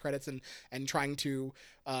child tax credits and trying to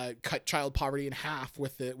cut child poverty in half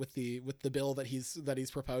with the bill that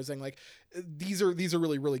he's proposing. Like these are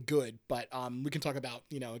really, really good, but we can talk about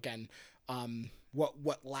again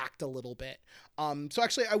what lacked a little bit. So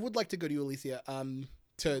actually I would like to go to you, Alicia,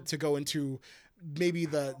 to go into maybe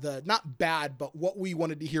the not bad, but what we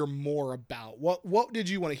wanted to hear more about. What did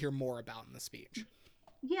you want to hear more about in the speech?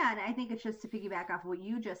 Yeah, and I think it's just to piggyback off what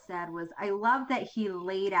you just said, was I love that he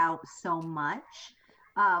laid out so much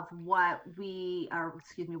of what he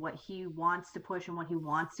wants to push and what he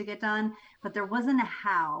wants to get done, but there wasn't a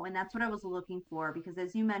how, and that's what I was looking for, because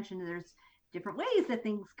as you mentioned, there's different ways that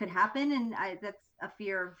things could happen, and that's a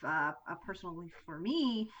fear of personally for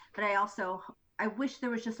me, but I wish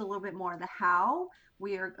there was just a little bit more of the how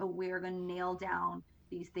we are going to nail down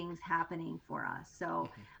these things happening for us. So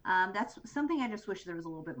that's something I just wish there was a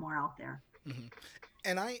little bit more out there. Mm-hmm.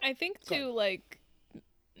 And I think too, like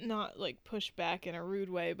not like push back in a rude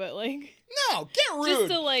way, but like No, get rude.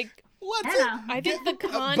 just to like Let's Hannah. I think the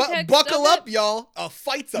context buckle of up, y'all. A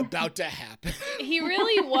fight's about to happen. he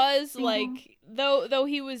really was like though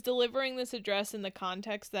he was delivering this address in the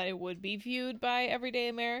context that it would be viewed by everyday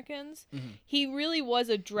Americans, he really was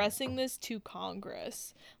addressing this to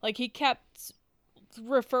Congress. Like he kept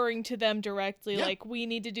referring to them directly, like, we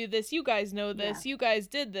need to do this, you guys know this, you guys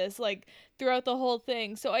did this, like throughout the whole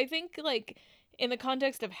thing. So I think like in the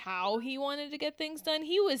context of how he wanted to get things done,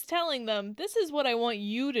 he was telling them, this is what I want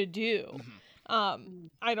you to do.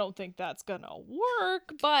 I don't think that's gonna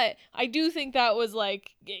work, but I do think that was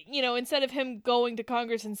like, you know, instead of him going to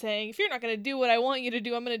Congress and saying, if you're not gonna do what I want you to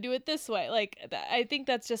do, I'm gonna do it this way. Like, I think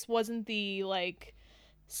that's just wasn't the like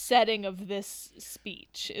setting of this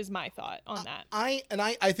speech, is my thought on that. I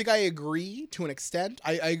think I agree to an extent.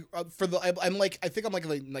 I'm like, I think I'm like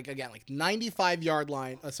again, like 95-yard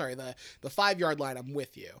line. Sorry, the 5-yard line. I'm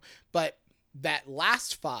with you, but that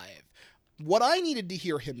last 5, what I needed to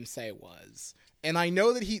hear him say was, and I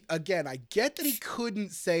know that I get that he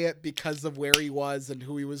couldn't say it because of where he was and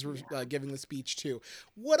who he was giving the speech to.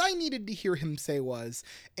 What I needed to hear him say was,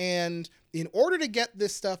 and in order to get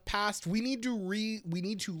this stuff passed, we need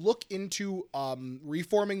to look into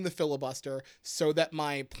reforming the filibuster so that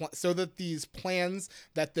these plans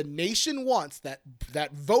that the nation wants, that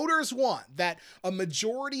voters want, that a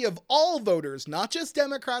majority of all voters, not just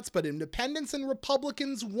Democrats but independents and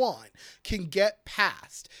Republicans want, can get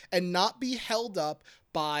passed and not be held up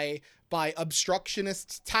by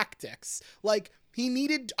obstructionist tactics. Like he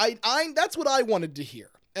needed, that's what I wanted to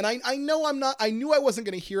hear. And I knew I wasn't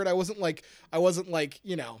going to hear it. I wasn't like,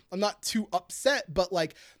 you know, I'm not too upset, but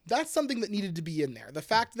like, that's something that needed to be in there. The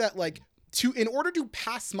fact that like, in order to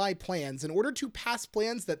pass my plans, in order to pass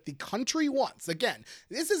plans that the country wants, again,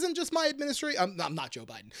 this isn't just my administration. I'm not Joe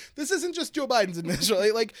Biden. This isn't just Joe Biden's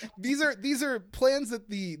administration. Like these are plans that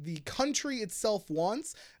the country itself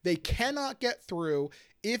wants. They cannot get through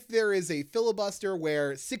if there is a filibuster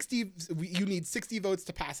where you need 60 votes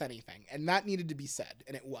to pass anything, and that needed to be said,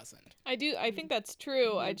 and it wasn't. I think that's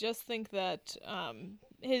true. I just think that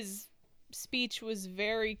his speech was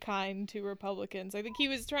very kind to Republicans. I think he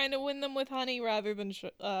was trying to win them with honey rather than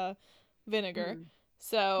vinegar.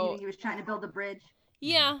 So he was trying to build a bridge.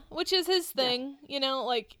 Yeah, which is his thing. You know,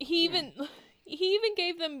 like he even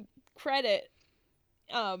gave them credit.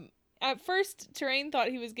 At first, Terrain thought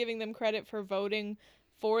he was giving them credit for voting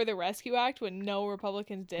for the Rescue Act when no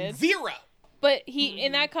Republicans did. 0. But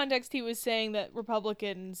in that context, he was saying that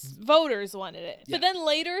Republicans, voters wanted it. Yeah. But then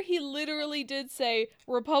later, he literally did say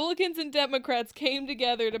Republicans and Democrats came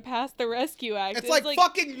together to pass the Rescue Act. It's like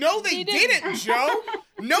fucking, no, they didn't, Joe.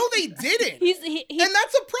 No, they didn't. And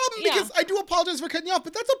that's a problem because I do apologize for cutting you off,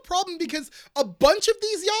 but that's a problem because a bunch of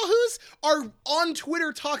these yahoos are on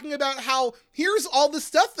Twitter talking about how here's all the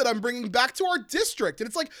stuff that I'm bringing back to our district. And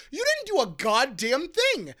it's like, you didn't do a goddamn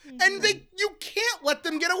thing. And you can't let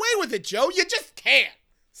them get away with it, Joe. You just can't.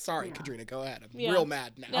 Sorry, Katrina, go ahead. I'm real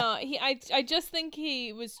mad now. No, I just think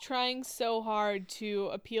he was trying so hard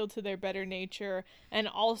to appeal to their better nature and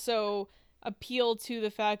also appeal to the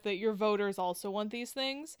fact that your voters also want these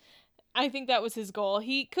things. I think that was his goal.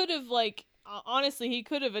 He could have, like, honestly, he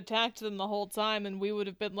could have attacked them the whole time and we would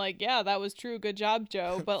have been like, yeah, that was true. Good job,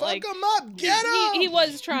 Joe. But like, fuck him up, get him! He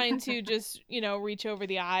was trying to just, you know, reach over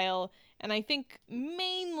the aisle. And I think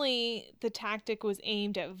mainly the tactic was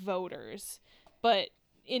aimed at voters. But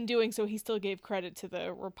in doing so, he still gave credit to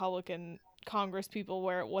the Republican Congress people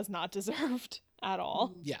where it was not deserved at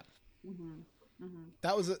all. Yeah.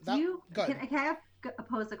 That was it. Can I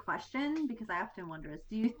pose a question? Because I often wonder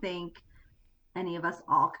do you think any of us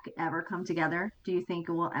all could ever come together? Do you think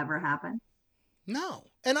it will ever happen? No.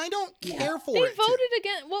 And I don't care for they it. They voted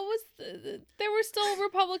against. What was there were still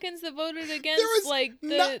Republicans that voted against like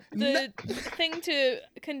the thing to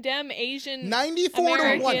condemn Asian 94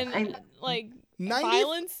 American, to 1. Like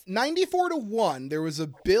violence. 94 to 1. There was a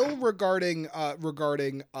bill regarding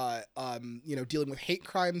you know, dealing with hate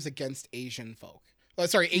crimes against Asian folk.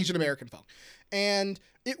 Asian American folk. And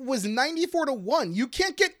it was 94 to 1. You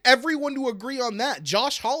can't get everyone to agree on that.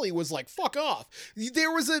 Josh Hawley was like, fuck off.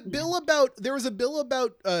 There was a bill about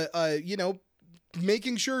you know,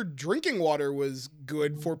 making sure drinking water was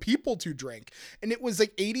good for people to drink. And it was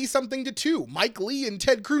like 80 something to 2. Mike Lee and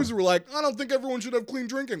Ted Cruz were like, I don't think everyone should have clean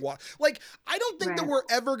drinking water. Like, I don't think that we're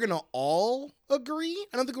ever going to all agree.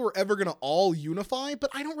 I don't think we're ever going to all unify, but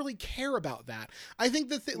I don't really care about that. I think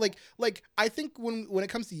that I think when it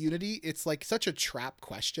comes to unity, it's like such a trap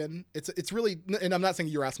question. It's really, and I'm not saying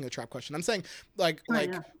you're asking a trap question. I'm saying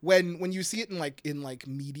when you see it in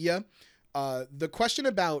media, the question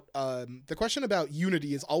about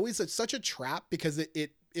unity is always such a trap, because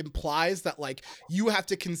it implies that like you have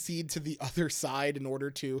to concede to the other side in order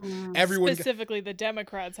to everyone. Specifically, the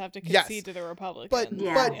Democrats have to concede to the Republicans.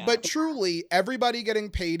 But truly, everybody getting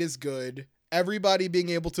paid is good. Everybody being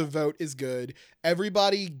able to vote is good.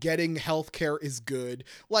 Everybody getting healthcare is good.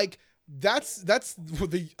 Like, that's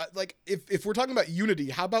the like, if we're talking about unity,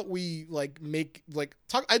 how about we like make like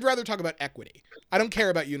talk? I'd rather talk about equity. I don't care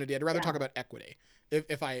about unity. I'd rather talk about equity.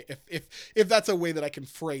 If that's a way that I can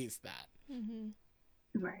phrase that.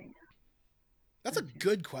 Right. That's a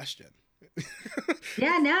good question.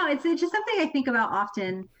 Yeah, no, it's just something I think about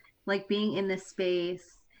often, like being in this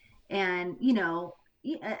space, and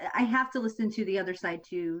I have to listen to the other side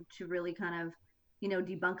to really kind of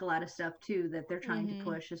debunk a lot of stuff too that they're trying to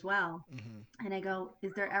push as well. And I go,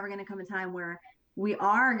 is there ever going to come a time where we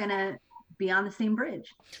are going to be on the same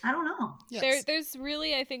bridge? I don't know. Yes. There's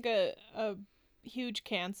really, I think, a huge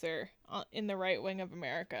cancer in the right wing of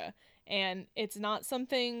America, and it's not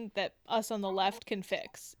something that us on the left can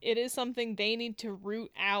fix. It is something they need to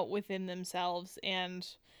root out within themselves, and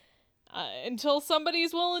until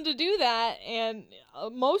somebody's willing to do that, and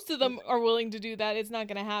most of them are willing to do that, it's not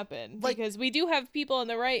going to happen. Because we do have people on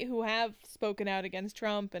the right who have spoken out against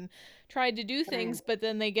Trump and tried to do things, but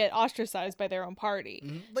then they get ostracized by their own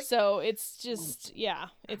party. So it's just,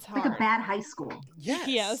 it's hard. Like a bad high school.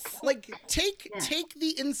 Yes. Like, take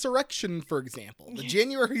the insurrection, for example. The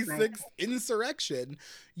January 6th insurrection.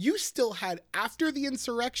 You still had, after the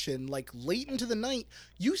insurrection, like late into the night,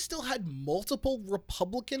 you still had multiple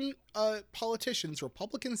Republican politicians,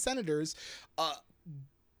 Republican senators,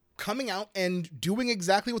 coming out and doing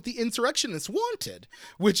exactly what the insurrectionists wanted,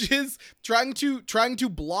 which is trying to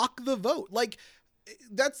block the vote. Like,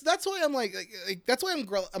 that's why I'm like that's why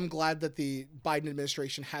I'm glad that the Biden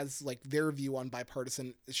administration has like their view on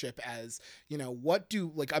bipartisanship as,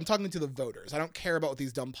 I'm talking to the voters. I don't care about what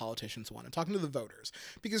these dumb politicians want. I'm talking to the voters,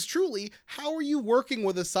 because truly, how are you working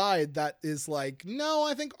with a side that is like, no,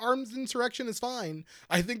 I think armed insurrection is fine.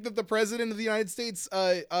 I think that the president of the United States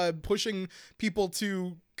pushing people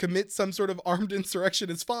to commit some sort of armed insurrection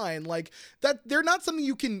is fine. Like, that they're not something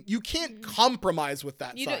you can't compromise with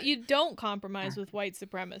that side. You don't compromise with white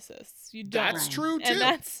supremacists. You don't. That's true too. And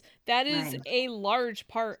that is a large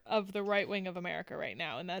part of the right wing of America right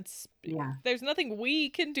now, and that's there's nothing we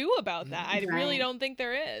can do about that. I really don't think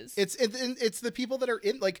there is. It's the people that are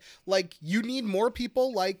in like you need more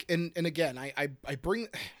people like, and again, I bring,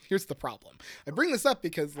 here's the problem. I bring this up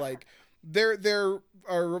because like there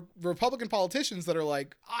are Republican politicians that are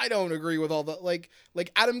like, I don't agree with all the like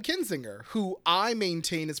Adam Kinzinger, who I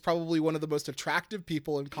maintain is probably one of the most attractive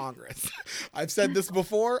people in Congress. I've said this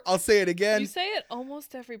before. I'll say it again. You say it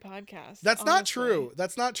almost every podcast. That's honestly not true.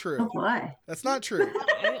 That's not true. Oh boy. That's not true.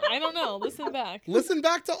 I don't know. Listen back. Listen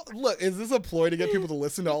back to, look, is this a ploy to get people to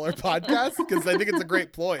listen to all our podcasts? Because I think it's a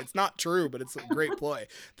great ploy. It's not true, but it's a great ploy.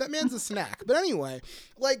 That man's a snack. But anyway,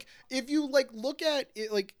 like, if you like look at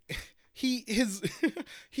it, like, he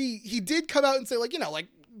did come out and say, like,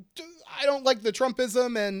 I don't like the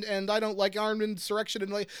Trumpism and I don't like armed insurrection,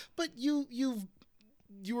 and like, but you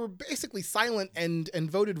were basically silent and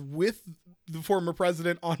voted with the former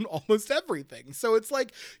president on almost everything. So it's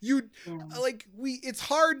like it's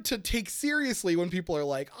hard to take seriously when people are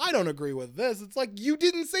like, I don't agree with this. It's like, you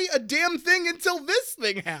didn't say a damn thing until this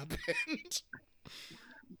thing happened.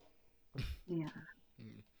 Yeah.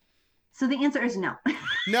 So the answer is no.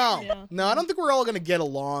 No, I don't think we're all going to get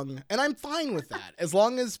along, and I'm fine with that. As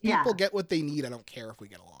long as people get what they need, I don't care if we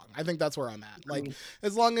get along. I think that's where I'm at. Like,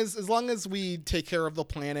 as long as we take care of the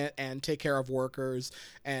planet and take care of workers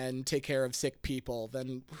and take care of sick people,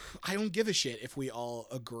 then I don't give a shit if we all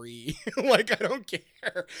agree. Like, I don't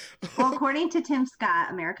care. Well, according to Tim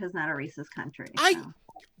Scott, America's not a racist country.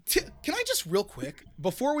 So. Can I just real quick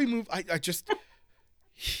before we move? I just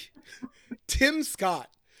Tim Scott.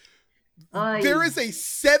 There is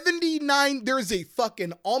a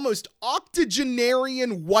fucking almost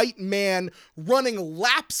octogenarian white man running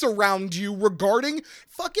laps around you regarding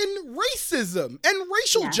fucking racism and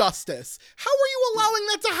racial justice. How are you allowing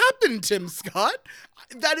that to happen, Tim Scott?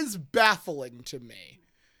 That is baffling to me.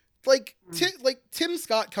 Like, Tim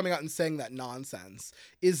Scott coming out and saying that nonsense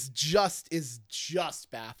is just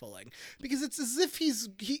baffling, because it's as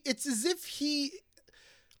if he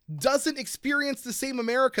doesn't experience the same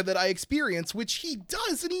America that I experience, which he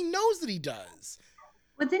does, and he knows that he does.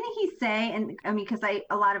 But didn't he say, and I mean, because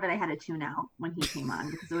a lot of it I had to tune out when he came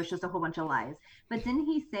on because it was just a whole bunch of lies. But didn't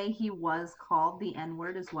he say he was called the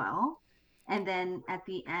N-word as well? and then at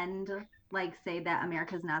the end, like say that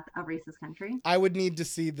America's not a racist country. I would need to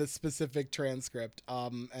see the specific transcript.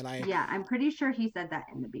 And Yeah, I'm pretty sure he said that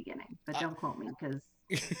in the beginning, but don't quote me because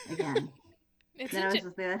again, that's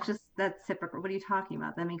hypocritical. What are you talking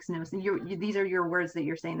about? That makes no sense. These are your words that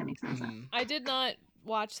you're saying that makes no sense. I did not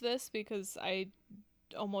watch this because I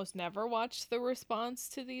almost never watch the response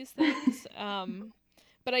to these things.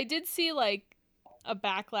 But I did see like a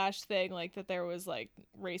backlash thing, like that there was like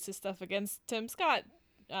racist stuff against Tim Scott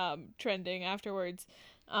trending afterwards.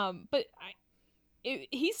 But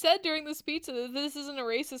he said during the speech that this isn't a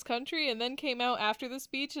racist country, and then came out after the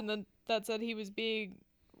speech and then that said he was being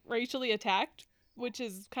racially attacked, which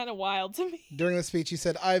is kind of wild to me. During the speech, he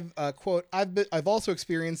said, I've also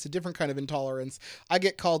experienced a different kind of intolerance. I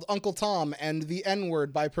get called Uncle Tom and the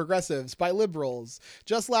N-word by progressives, by liberals.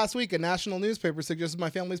 Just last week, a national newspaper suggested my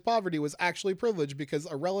family's poverty was actually privilege because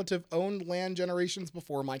a relative owned land generations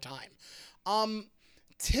before my time.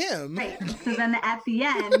 Tim. Right. So then at the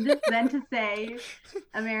end, then to say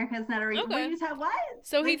America's not a racist. Okay. What?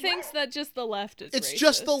 So he thinks that just the left is It's racist.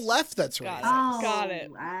 just the left that's racist. Got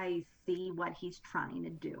it. I see what he's trying to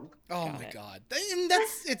do. Oh my God. And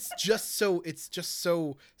it's just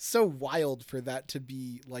so wild for that to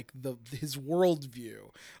be like his worldview.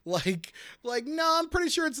 Like, no, I'm pretty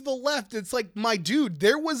sure it's the left. It's like, my dude,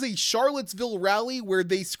 there was a Charlottesville rally where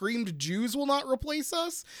they screamed Jews will not replace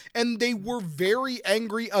us. And they were very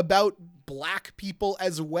angry about black people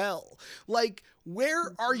as well. Like,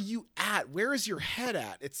 where are you at? Where is your head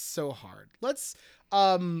at? It's so hard. Let's,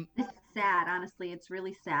 It's sad, honestly. It's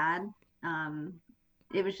really sad.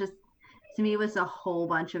 It was just, to me, it was a whole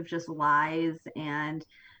bunch of just lies. And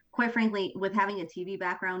quite frankly, with having a TV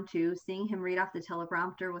background too, seeing him read off the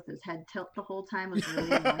teleprompter with his head tilt the whole time was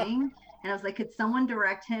really annoying. And I was like, could someone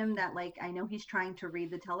direct him that, like, I know he's trying to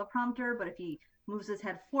read the teleprompter, but if he moves his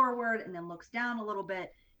head forward and then looks down a little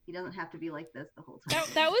bit, he doesn't have to be like this the whole time.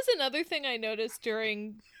 That was another thing I noticed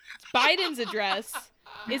during Biden's address,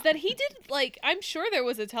 is that he did, like, I'm sure there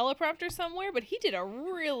was a teleprompter somewhere, but he did a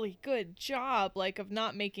really good job, like, of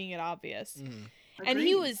not making it obvious. Mm. And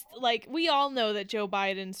he was, like, we all know that Joe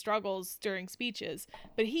Biden struggles during speeches,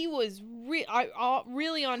 but he was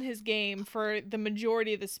really on his game for the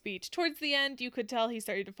majority of the speech. Towards the end, you could tell he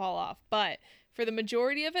started to fall off, but for the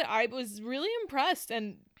majority of it, I was really impressed.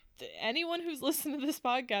 And anyone who's listened to this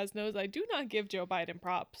podcast knows I do not give Joe Biden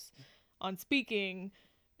props on speaking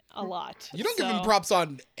a lot. You don't give him props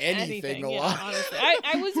on anything a lot. Honestly.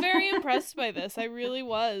 I was very impressed by this. I really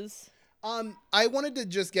was. I wanted to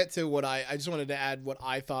just get to what I just wanted to add what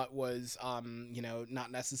I thought was,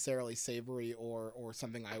 not necessarily savory or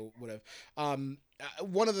something I would have.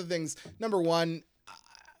 One of the things, number one,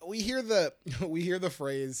 we hear the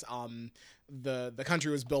phrase, the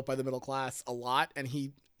country was built by the middle class a lot, and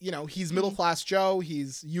he's middle class Joe,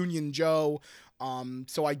 he's Union Joe.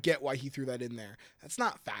 So I get why he threw that in there. That's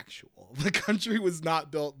not factual. The country was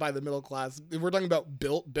not built by the middle class. If we're talking about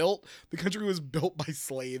built, the country was built by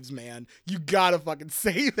slaves, man. You gotta fucking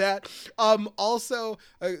say that. Also,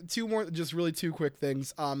 two quick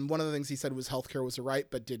things. One of the things he said was healthcare was a right,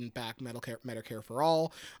 but didn't back Medicare for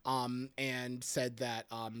all. And said that,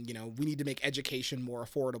 we need to make education more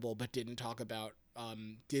affordable, but didn't talk about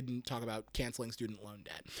canceling student loan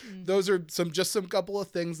debt. Those are some couple of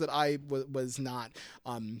things that I was not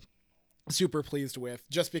super pleased with,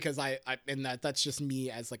 just because that's just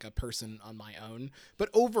me as like a person on my own. But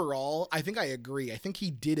overall, I think I agree. I think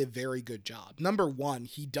he did a very good job. Number one,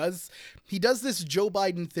 he does this Joe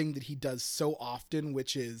Biden thing that he does so often,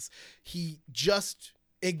 which is he just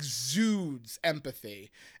exudes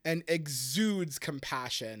empathy and exudes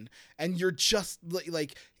compassion, and you're just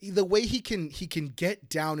like the way he can get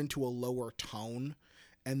down into a lower tone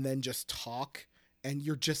and then just talk, and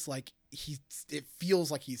you're just like, it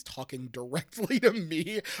feels like he's talking directly to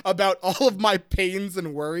me about all of my pains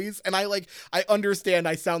and worries. And I understand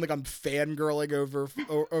I sound like I'm fangirling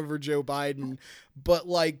over Joe Biden, but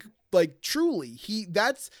like truly,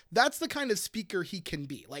 that's the kind of speaker he can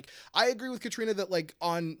be. Like, I agree with Katrina that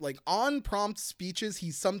on prompt speeches,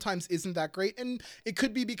 he sometimes isn't that great, and it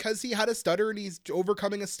could be because he had a stutter and he's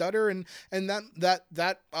overcoming a stutter and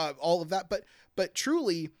that all of that. But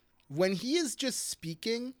truly, when he is just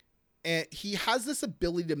speaking, and he has this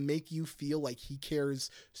ability to make you feel like he cares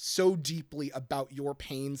so deeply about your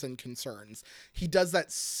pains and concerns. He does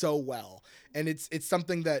that so well, and it's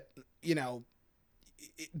something that,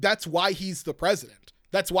 that's why he's the president.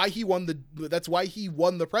 That's why he won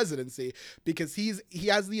the presidency, because he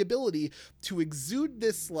has the ability to exude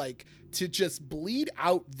this, like, to just bleed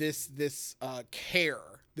out this care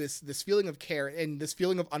this feeling of care and this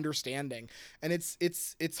feeling of understanding. And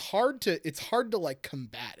it's hard to like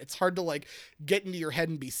combat. It's hard to like get into your head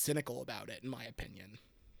and be cynical about it, in my opinion.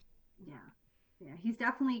 Yeah. Yeah, he's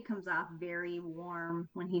definitely comes off very warm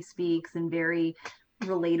when he speaks and very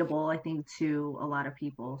relatable, I think, to a lot of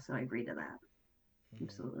people. So I agree to that.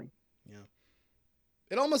 Absolutely. Yeah.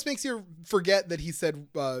 It almost makes you forget that he said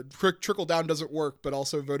trickle down doesn't work, but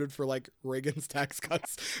also voted for like Reagan's tax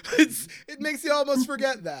cuts. It makes you almost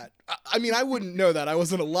forget that. I mean, I wouldn't know that. I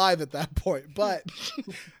wasn't alive at that point, but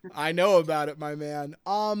I know about it, my man.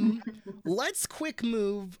 Let's quick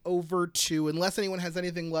move over to, unless anyone has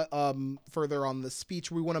anything further on the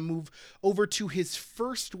speech, we want to move over to his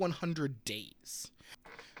first 100 days.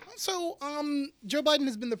 So, Joe Biden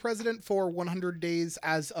has been the president for 100 days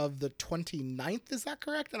as of the 29th. Is that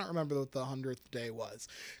correct? I don't remember what the 100th day was.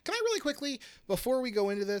 Can I really quickly, before we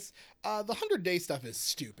go into this, the 100-day stuff is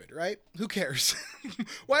stupid, right? Who cares?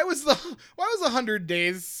 Why was 100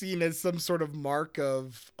 days seen as some sort of mark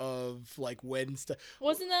of like when stuff?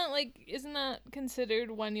 Isn't that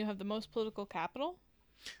considered when you have the most political capital?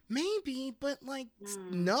 Maybe, but like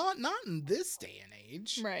not in this day and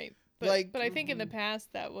age. Right. But I think in the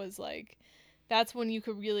past that was like, that's when you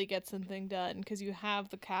could really get something done because you have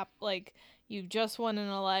the like you've just won an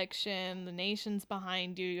election, the nation's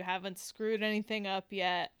behind you, you haven't screwed anything up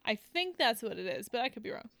yet. I think that's what it is, but I could be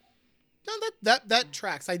wrong. No, that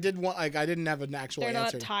tracks. I didn't have an actual answer. They're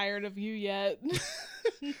not tired of you yet.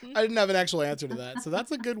 I didn't have an actual answer to that, so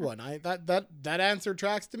that's a good one. That answer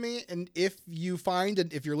tracks to me. And if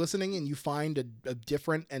you're listening and you find a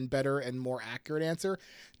different and better and more accurate answer,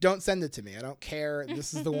 don't send it to me. I don't care.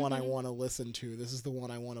 This is the one I want to listen to. This is the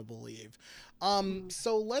one I want to believe.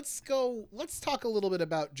 So let's talk a little bit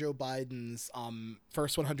about Joe Biden's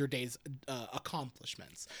first 100 days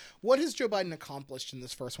accomplishments. What has Joe Biden accomplished in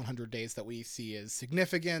this first 100 days that we see as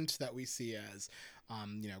significant, that we see as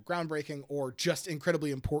groundbreaking, or just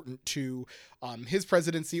incredibly important to his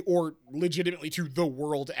presidency, or legitimately to the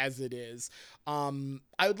world as it is? Who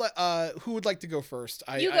would like to go first?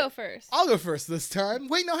 Go first. I'll go first this time.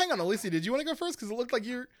 Wait, no, hang on, Alicia, did you want to go first? Because it looked like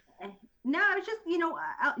you're... No, I was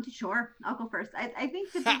just, sure, I'll go first. I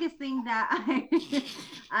think the biggest thing that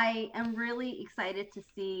I am really excited to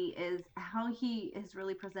see is how he has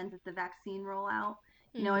really presented the vaccine rollout.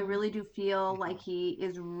 I really do feel like he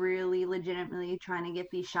is really legitimately trying to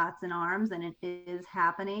get these shots in arms, and it is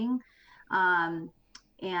happening. And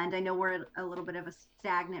I know we're a little bit of a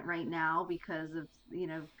stagnant right now because of,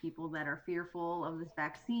 people that are fearful of this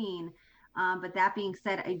vaccine. But that being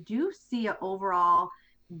said, I do see an overall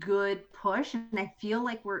good push, and I feel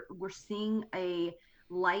like we're seeing a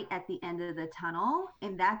light at the end of the tunnel,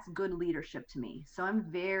 and that's good leadership to me. So I'm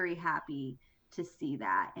very happy to see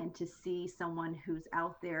that, and to see someone who's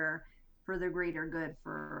out there for the greater good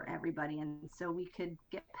for everybody, and so we could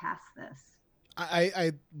get past this.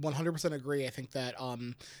 I 100% agree. I think that,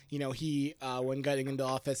 he, when getting into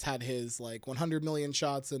office, had his 100 million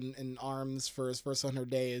shots in arms for his first 100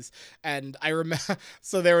 days. And I remember,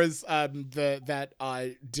 so there was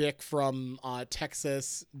Dick from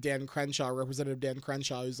Texas, Dan Crenshaw, Representative Dan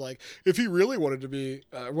Crenshaw, who's like, if he really wanted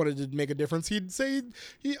to make a difference, he'd say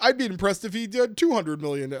I'd be impressed if he did 200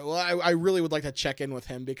 million. Well, I really would like to check in with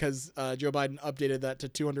him, because Joe Biden updated that to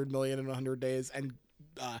 200 million in 100 days and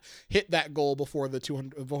hit that goal before the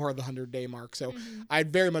 100-day mark. So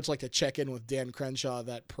I'd very much like to check in with Dan Crenshaw,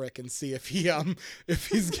 that prick, and see if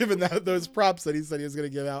he's given those props that he said he was going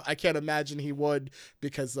to give out. I can't imagine he would,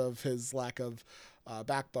 because of his lack of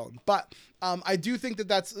backbone. But I do think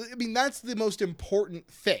that's the most important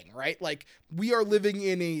thing, right? Like, we are living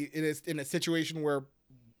in a situation where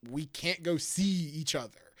we can't go see each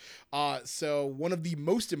other. So one of the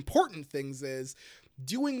most important things is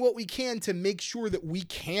doing what we can to make sure that we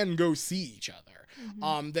can go see each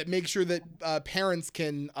other. That make sure that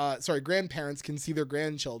grandparents can see their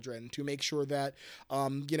grandchildren, to make sure that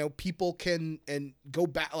people can go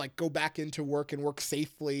back into work and work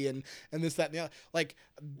safely, and this, that, and the other. Like,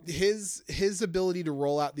 his ability to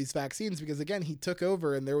roll out these vaccines, because again, he took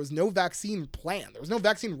over and there was no vaccine plan. There was no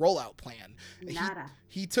vaccine rollout plan. Nada.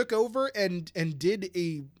 He took over and did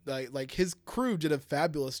his crew did a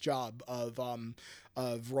fabulous job of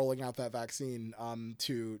rolling out that vaccine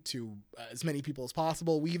to as many people as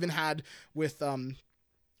possible. We even had with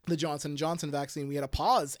the Johnson & Johnson vaccine, we had a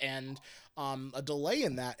pause and a delay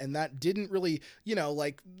in that, and that didn't really,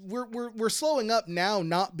 we're slowing up now,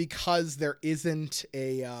 not because there isn't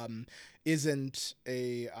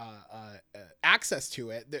access to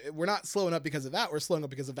it. We're not slowing up because of that. We're slowing up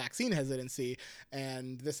because of vaccine hesitancy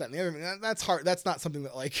and this, that, and the other. That's hard. That's not something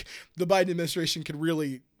that the Biden administration could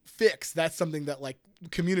really fix. That's something that like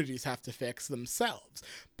communities have to fix themselves.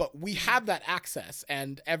 But we have that access,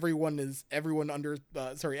 and everyone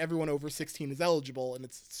over 16 is eligible, and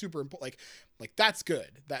it's super important. Like that's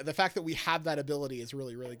good. That the fact that we have that ability is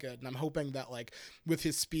really, really good. And I'm hoping that like with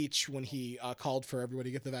his speech when he called for everybody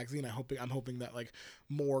to get the vaccine, I'm hoping that like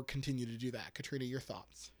more continue to do that. Katrina, your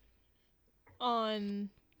thoughts on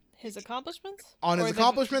his accomplishments? On his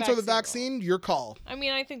accomplishments or the vaccine? Role? Your call. I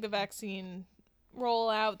mean, I think the vaccine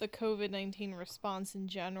rollout, the COVID-19 response in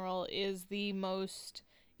general, is the most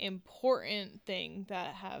important thing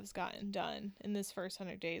that has gotten done in this first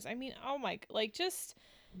 100 days. I mean, oh my, like, just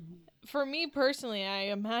for me personally, I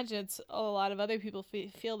imagine it's a lot of other people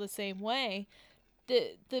feel the same way.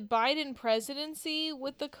 The Biden presidency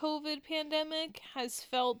with the COVID pandemic has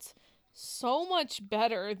felt so much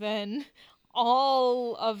better than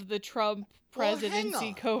all of the Trump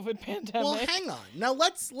presidency COVID pandemic. Well, hang on. Now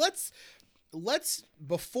let's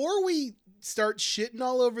before we start shitting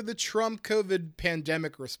all over the Trump COVID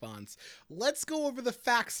pandemic response, let's go over the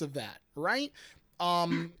facts of that, right?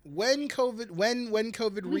 When COVID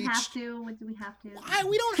reached, we have to.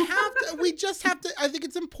 We don't have to. We just have to. I think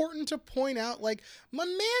it's important to point out, like, my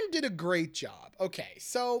man did a great job. Okay,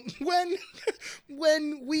 so when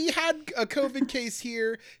we had a COVID case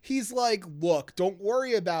here, he's like, look, don't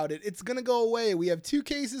worry about it. It's gonna go away. We have 2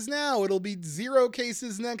 cases now. It'll be 0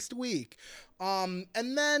 cases next week. And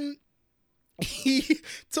then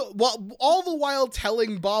all the while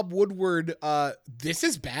telling Bob Woodward, this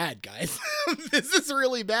is bad, guys. This is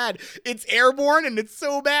really bad. It's airborne and it's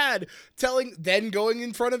so bad. Then going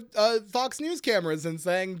in front of Fox News cameras and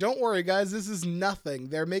saying, don't worry, guys, this is nothing.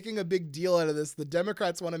 They're making a big deal out of this. The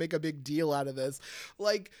Democrats want to make a big deal out of this.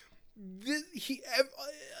 Like,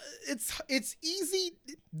 it's easy.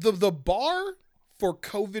 The bar for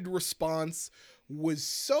COVID response was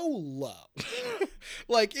so low.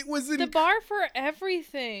 Like, it was the bar for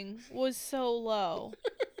everything was so low.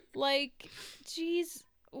 Like, geez,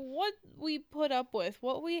 what we put up with,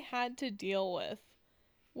 what we had to deal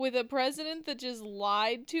with a president that just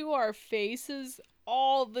lied to our faces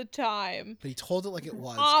all the time. But he told it like it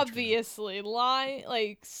was. Obviously,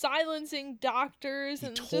 like silencing doctors,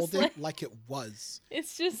 and told it like it was.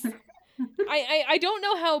 It's just, I don't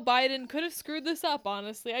know how Biden could have screwed this up,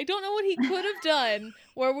 honestly. I don't know what he could have done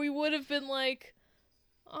where we would have been like,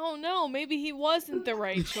 oh no, maybe he wasn't the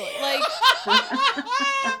right choice.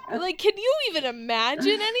 Like, can you even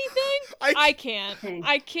imagine anything? I can't.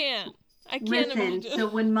 I can't Listen, imagine. So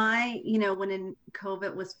when when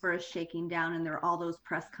COVID was first shaking down and there were all those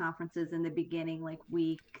press conferences in the beginning, like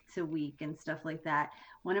week to week and stuff like that,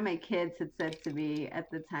 one of my kids had said to me at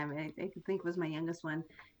the time, I think it was my youngest one,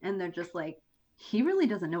 and they're just like, he really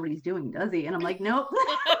doesn't know what he's doing, does he? And I'm like, nope.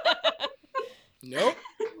 Nope.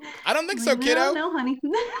 I don't think so, kiddo. No, honey.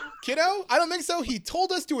 Kiddo, I don't think so. He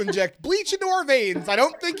told us to inject bleach into our veins. I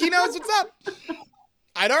don't think he knows what's up.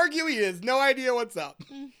 I'd argue he has no idea what's up.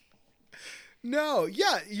 No,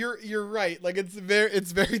 yeah, you're right. Like, it's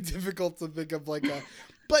very difficult to think of like a,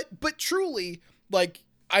 but truly, like,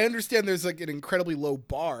 I understand there's like an incredibly low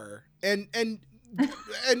bar, and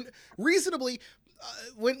reasonably,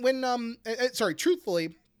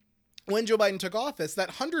 truthfully, when Joe Biden took office, that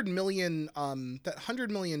 100 million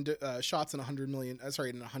shots in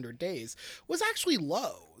 100 days was actually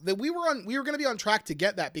low. That we were going to be on track to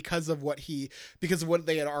get that because of what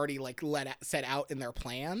they had already like set out in their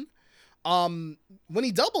plan. When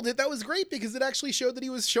he doubled it, that was great because it actually showed that he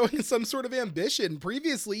was showing some sort of ambition.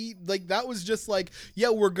 Previously, like, that was just like, yeah,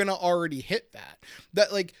 we're gonna already hit that. That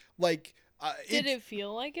did it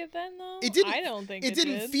feel like it then though? It didn't. I don't think it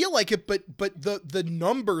didn't feel like it, but the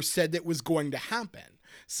number said it was going to happen.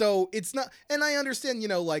 So it's not, and I understand,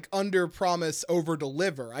 like, under promise, over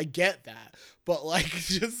deliver. I get that. But like,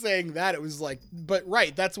 just saying that, it was like, but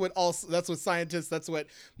right, that's what scientists, that's what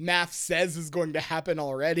math says is going to happen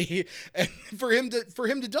already. And for him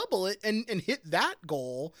to double it and hit that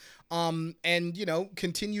goal, and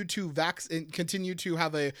continue to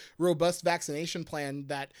have a robust vaccination plan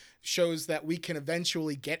that shows that we can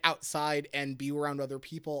eventually get outside and be around other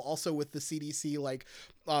people. Also with the CDC, like,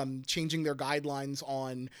 changing their guidelines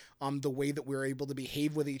on the way that we're able to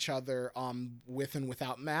behave with each other, with and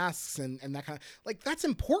without masks and that kind of, like, that's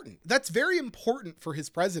important. That's very important for his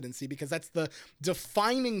presidency because that's the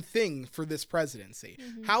defining thing for this presidency.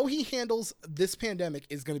 Mm-hmm. How he handles this pandemic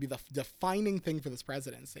is going to be the defining thing for this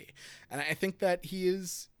presidency. And I think that he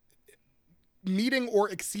is meeting or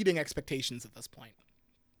exceeding expectations at this point.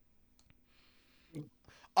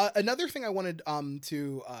 Another thing I wanted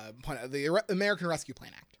to point out, the American Rescue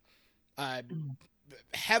Plan Act,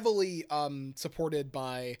 heavily supported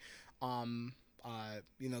by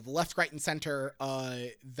the left, right, and center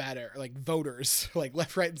that are like voters, like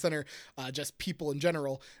left, right, and center, just people in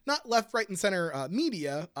general, not left, right, and center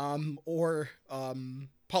media or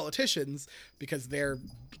politicians, because they're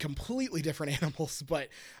completely different animals. But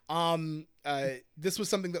this was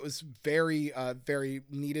something that was very, very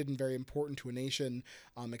needed and very important to a nation.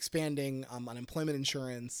 Expanding unemployment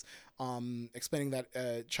insurance, expanding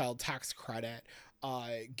that child tax credit,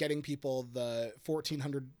 getting people the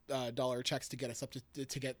 $1,400 checks to get us up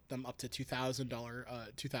to get them up to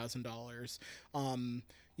 $2,000.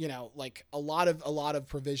 Like a lot of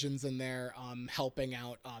provisions in there, helping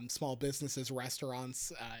out small businesses,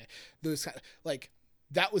 restaurants, those kind of, like,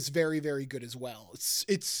 that was very, very good as well.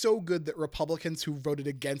 It's so good that Republicans who voted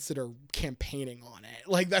against it are campaigning on it.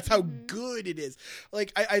 Like, that's how good it is.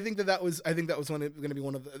 Like, I think that's going to be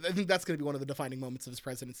one of the defining moments of his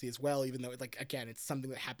presidency as well. Even though, like, again, it's something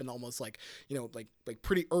that happened almost like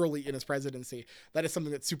pretty early in his presidency. That is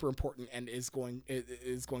something that's super important and is going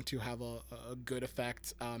to have a good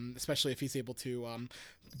effect, especially if he's able to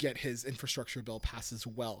get his infrastructure bill passed as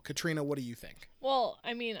well. Katrina, what do you think? Well,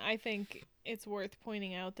 I mean, I think it's worth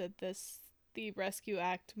pointing out that the Rescue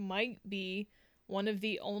Act might be one of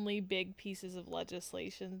the only big pieces of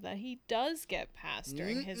legislation that he does get passed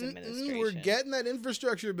during his administration. We're getting that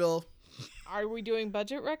infrastructure bill. Are we doing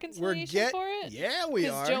budget reconciliation for it? Yeah, we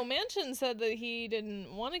are. Because Joe Manchin said that he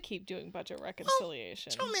didn't want to keep doing budget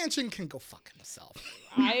reconciliation. Joe Manchin can go fuck himself.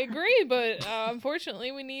 I agree, but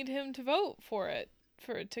unfortunately we need him to vote for it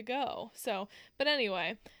to go. So, but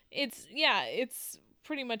anyway, it's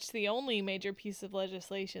pretty much the only major piece of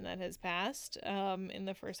legislation that has passed in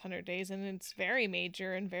the first 100 days, and it's very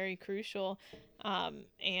major and very crucial,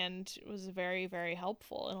 and was very, very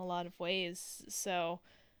helpful in a lot of ways. So,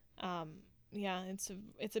 it's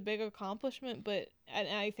a big accomplishment, but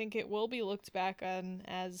I think it will be looked back on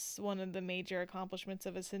as one of the major accomplishments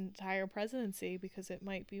of his entire presidency, because it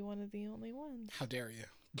might be one of the only ones. How dare you?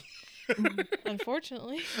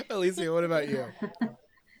 Unfortunately. Alicia, what about you?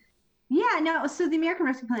 Yeah, no. So the American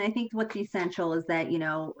Rescue Plan, I think what's essential is that,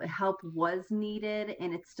 help was needed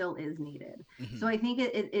and it still is needed. Mm-hmm. So I think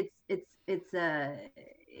it's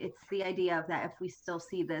the idea of that if we still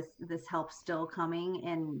see this help still coming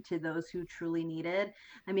and to those who truly need it.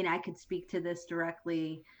 I mean, I could speak to this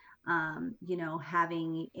directly,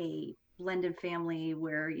 having a blended family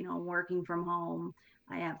where, I'm working from home.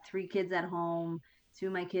 I have 3 kids at home. 2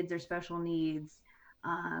 of my kids are special needs.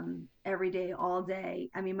 Every day, all day.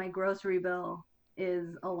 I mean, my grocery bill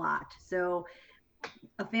is a lot. So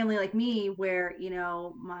a family like me where,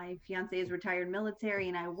 my fiance is retired military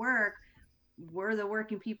and I work, we're the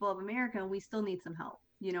working people of America and we still need some help.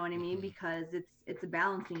 You know what I mean? Because it's a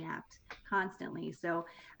balancing act constantly. So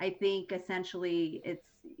I think essentially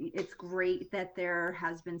it's great that there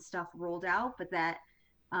has been stuff rolled out, but that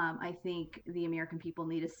I think the American people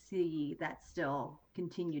need to see that still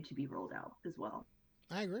continue to be rolled out as well.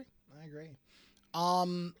 I agree.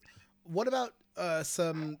 What about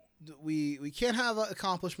we can't have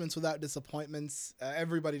accomplishments without disappointments.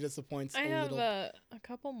 Everybody disappoints. I have a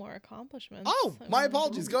couple more accomplishments. Oh, my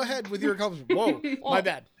apologies. Go ahead with your accomplishment. Whoa, well, my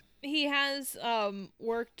bad. He has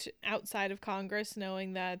worked outside of Congress,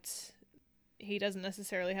 knowing that he doesn't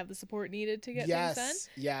necessarily have the support needed to get things done.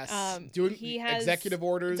 Yes. He has executive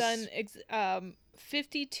orders. Done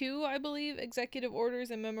 52, I believe, executive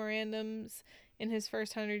orders and memorandums in his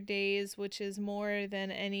first 100 days, which is more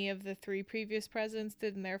than any of the 3 previous presidents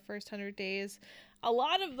did in their first 100 days. A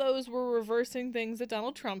lot of those were reversing things that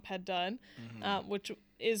Donald Trump had done, which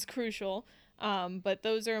is crucial. But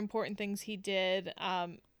those are important things he did,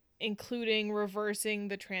 including reversing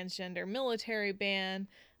the transgender military ban,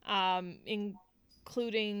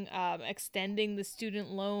 including extending the student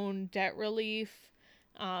loan debt relief,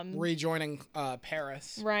 rejoining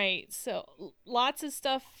Paris. Right. So lots of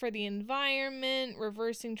stuff for the environment,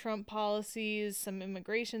 reversing Trump policies, some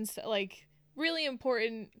immigration stuff, like really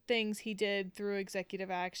important things he did through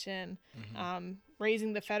executive action,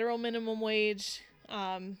 raising the federal minimum wage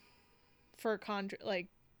for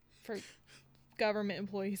for government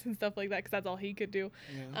employees and stuff like that, because that's all he could do.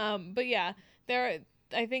 Yeah. But yeah,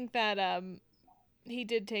 I think that he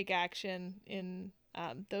did take action in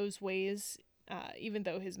those ways. Even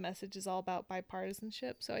though his message is all about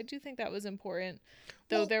bipartisanship. So I do think that was important,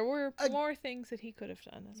 though there were more things that he could have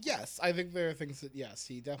done as well. Yes, I think there are things that,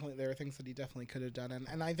 there are things that he definitely could have done.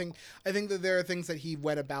 And I think that there are things that he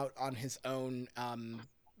went about on his own,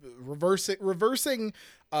 reversing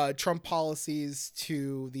Trump policies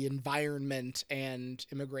to the environment and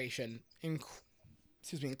immigration.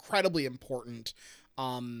 Incredibly important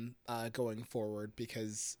going forward,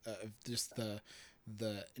 because of just the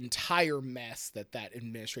the entire mess that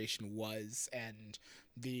administration was, and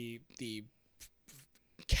the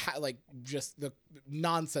like just the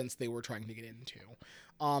nonsense they were trying to get into.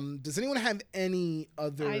 Does anyone have any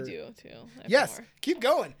other? I do too. Yes, keep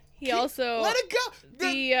going. Let it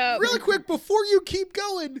go. Really quick before you keep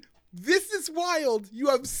going. This is wild. You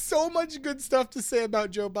have so much good stuff to say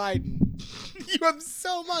about Joe Biden. You have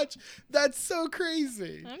so much. That's so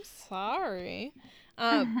crazy. I'm sorry.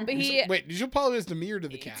 But Wait, did you apologize to me or to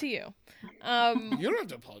the cat? To you. You don't have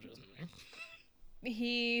to apologize to me.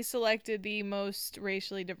 He selected the most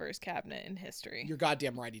racially diverse cabinet in history. You're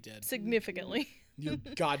goddamn right he did. Significantly. You're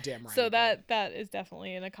goddamn right. So that is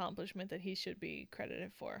definitely an accomplishment that he should be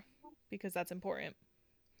credited for, because that's important.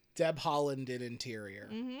 Deb Haaland in Interior.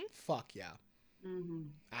 Mm-hmm. Fuck yeah. Mm-hmm.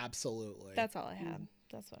 Absolutely. That's all I had.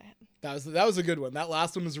 That's what I had. That was a good one. That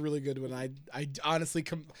last one was a really good one. I honestly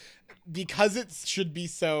because it should be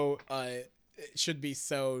so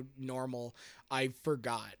normal. I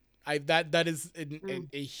forgot. That is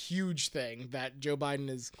a huge thing that Joe Biden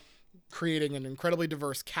is creating an incredibly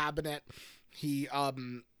diverse cabinet. He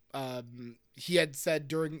had said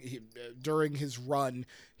during his run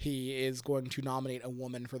he is going to nominate a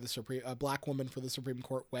black woman for the Supreme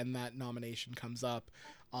Court when that nomination comes up.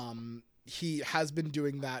 He has been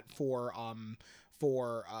doing that for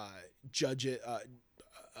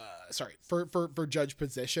judge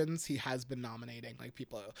positions. He has been nominating like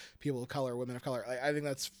people of color, women of color. I think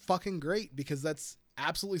that's fucking great, because that's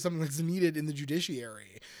absolutely something that's needed in the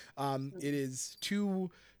judiciary. It is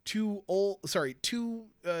too male,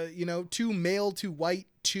 too white,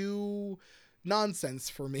 too nonsense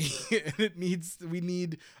for me. We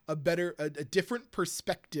need a different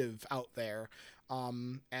perspective out there.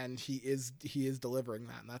 And he is delivering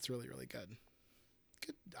that, and that's really, really good.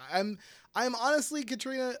 I'm honestly,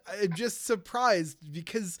 Katrina, just surprised,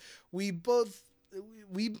 because we both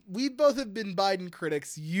have been Biden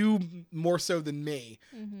critics, you more so than me,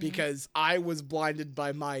 because I was blinded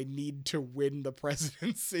by my need to win the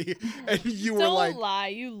presidency, and you were like, don't lie,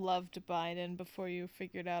 you loved Biden before you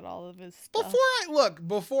figured out all of his stuff.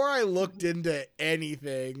 Before I looked into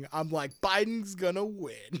anything, I'm like, Biden's gonna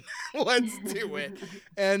win. Let's do it.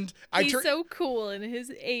 And he's so cool in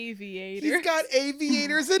his aviators. He's got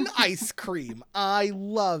aviators and ice cream. I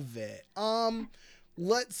love it.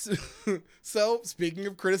 So speaking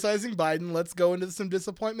of criticizing Biden, let's go into some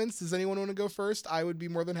disappointments. Does anyone want to go first? I would be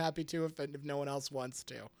more than happy to if no one else wants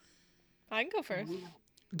to. I can go first.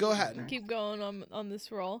 Go ahead. Keep going on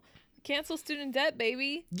this roll. Cancel student debt,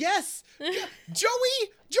 baby. Yes. Joey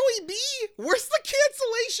B, where's the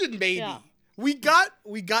cancellation, baby? Yeah. We got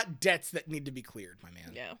debts that need to be cleared, my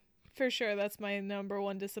man. Yeah. For sure, that's my number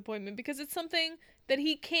one disappointment, because it's something that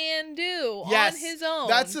he can do on his own.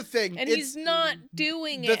 That's the thing. And he's not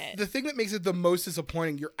doing it. The thing that makes it the most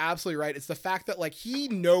disappointing, you're absolutely right, it's the fact that like he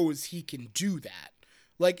knows he can do that.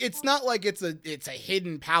 Like, it's not like it's a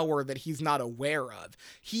hidden power that he's not aware of.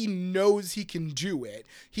 He knows he can do it.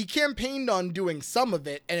 He campaigned on doing some of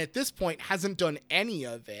it, and at this point hasn't done any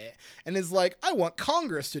of it, and is like, I want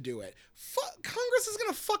Congress to do it. Congress is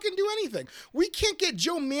gonna fucking do anything. We can't get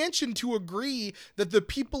Joe Manchin to agree that the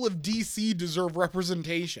people of DC deserve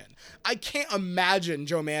representation. I can't imagine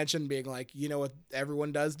Joe Manchin being like, you know what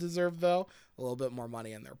everyone does deserve, though? A little bit more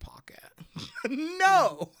money in their pocket.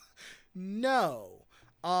 No.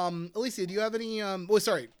 Alicia, do you have any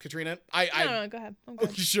sorry, Katrina. No, go ahead. I'm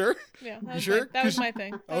good. You sure? Yeah. That was my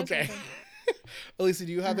thing. Okay. Alicia,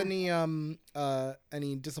 do you have any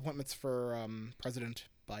disappointments for President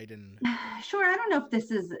Biden? Sure. I don't know if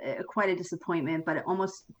this is quite a disappointment, but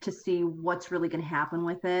almost to see what's really going to happen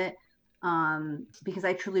with it, because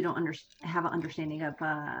I truly don't have an understanding of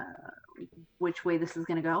which way this is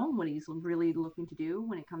going to go, what he's really looking to do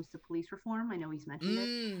when it comes to police reform. I know he's mentioned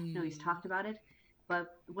it. I know he's talked about it.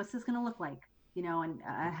 But what's this going to look like, and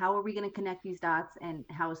how are we going to connect these dots, and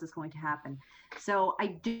how is this going to happen? So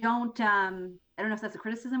I don't know if that's a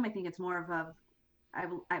criticism. I think it's more of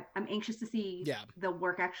I'm anxious to see the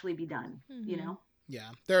work actually be done,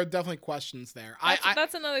 Yeah, there are definitely questions there.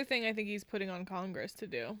 That's another thing I think he's putting on Congress to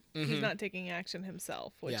do. Mm-hmm. He's not taking action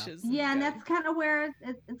himself, which is good. And that's kind of where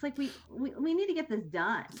it's like we need to get this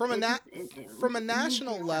done from a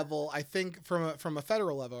national level. I think from a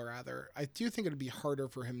federal level, rather, I do think it'd be harder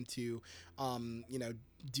for him to,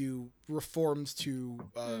 do reforms to,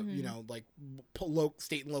 like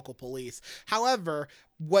state and local police. However,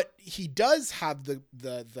 what he does have the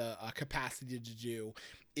capacity to do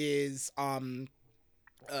is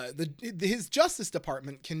his Justice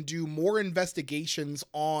Department can do more investigations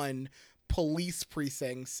on police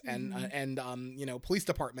precincts and police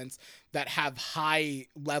departments that have high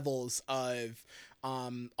levels of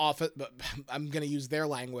I'm going to use their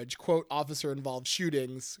language, quote, officer involved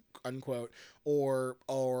shootings, unquote, or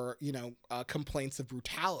complaints of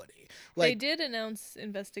brutality. Like, they did announce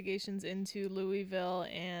investigations into Louisville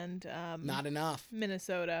and not enough.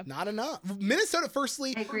 Minnesota. Not enough. Minnesota,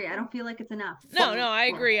 firstly. I agree. I don't feel like it's enough. No, I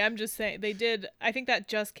agree. I'm just saying they did. I think that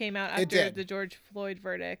just came out after the George Floyd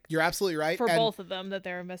verdict. You're absolutely right. For both of them, that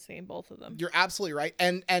they're investigating both of them. You're absolutely right.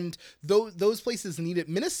 And those places need it.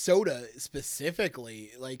 Minnesota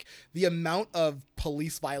specifically, like the amount of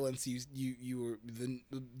police violence the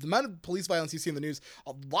amount of police violence you see in the news,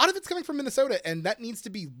 a lot of it's coming from Minnesota, and that needs to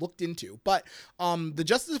be looked into. But the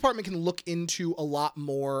Justice Department can look into a lot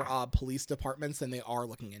more police departments than they are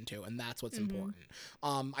looking into, and that's what's important.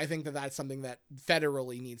 I think that that's something that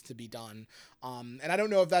federally needs to be done. And I don't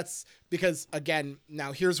know if that's because, again,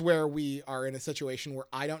 now here's where we are in a situation where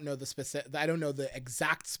I don't know the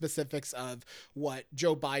exact specifics of what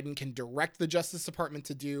Joe Biden can direct the Justice Department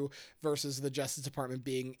to do versus the Justice Department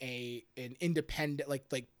being an independent, like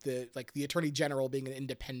the Attorney General being an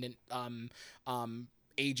independent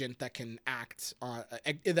agent that can act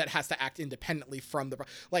that has to act independently from the,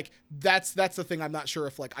 like, that's the thing. I'm not sure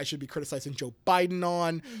if, like, I should be criticizing Joe Biden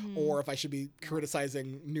on, or if I should be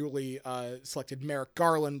criticizing newly selected Merrick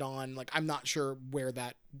Garland on. Like, I'm not sure where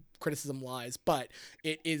that criticism lies, but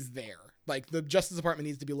it is there. Like, the Justice Department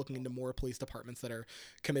needs to be looking into more police departments that are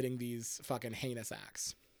committing these fucking heinous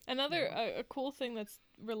acts. Another a cool thing that's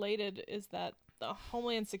related is that the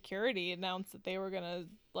Homeland Security announced that they were gonna,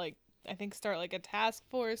 like, I think start like a task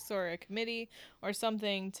force or a committee or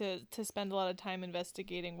something to spend a lot of time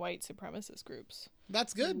investigating white supremacist groups.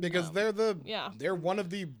 That's good, because they're one of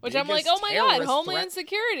the which I'm like, oh my god, Homeland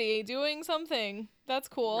Security doing something. That's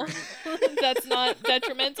cool. That's not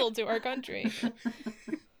detrimental to our country.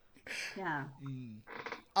 Yeah.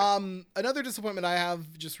 Another disappointment I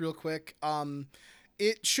have, just real quick,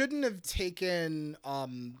 it shouldn't have taken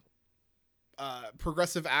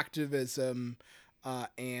progressive activism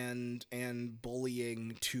and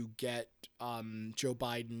bullying to get Joe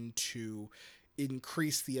Biden to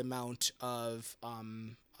increase the amount of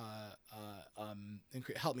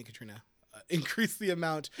help me, Katrina. Increase the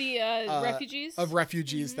amount refugees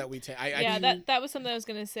that we take. That was something I was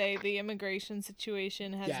going to say. The immigration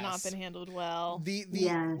situation has not been handled well.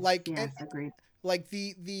 Agreed. Like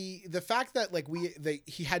the fact that, like,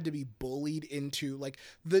 he had to be bullied into, like,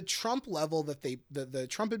 the Trump level that the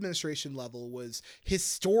Trump administration level was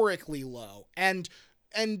historically low and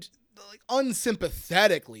like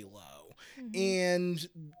unsympathetically low. And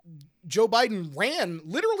Joe Biden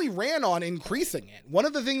literally ran on increasing it. One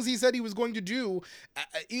of the things he said he was going to do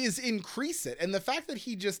is increase it. And the fact that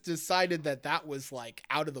he just decided that was, like,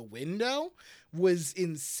 out of the window was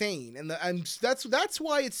insane. And that's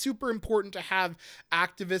why it's super important to have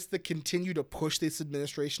activists that continue to push this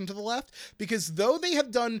administration to the left, because though they have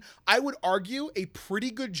done, I would argue, a pretty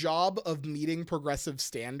good job of meeting progressive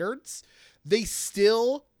standards, they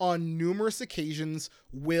still, on numerous occasions,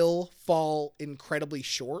 will fall incredibly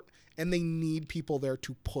short, and they need people there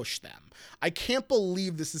to push them. I can't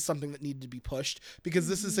believe this is something that needed to be pushed, because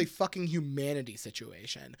this is a fucking humanity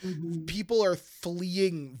situation. People are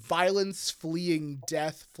fleeing violence, fleeing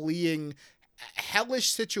death, fleeing hellish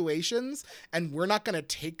situations, and we're not going to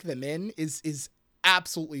take them in is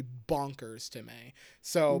absolutely bonkers to me.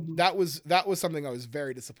 So that was something I was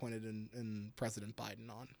very disappointed in President Biden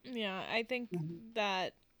on. Yeah, I think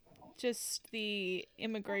that just the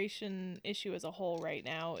immigration issue as a whole right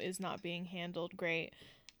now is not being handled great.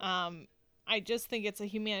 I just think it's a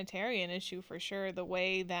humanitarian issue for sure. The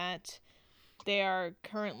way that they are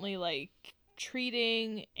currently, like,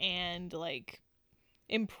 treating and, like,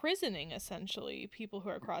 imprisoning essentially people who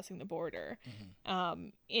are crossing the border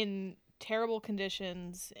in terrible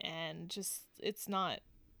conditions, and just, it's not,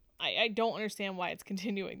 I don't understand why it's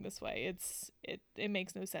continuing this way. It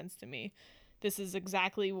makes no sense to me. This is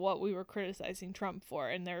exactly what we were criticizing Trump for,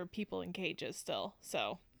 and there are people in cages still.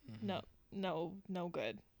 So no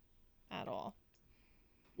good at all.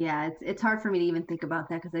 Yeah, it's hard for me to even think about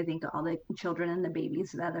that, because I think all the children and the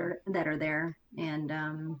babies that are there,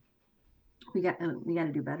 and we got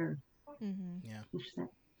to do better.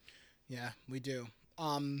 Yeah, we do.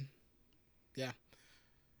 Yeah.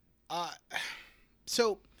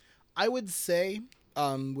 So I would say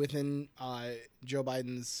within Joe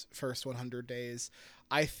Biden's first 100 days,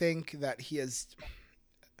 I think that he has,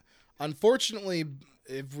 unfortunately,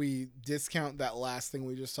 if we discount that last thing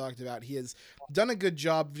we just talked about, he has done a good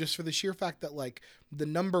job just for the sheer fact that like the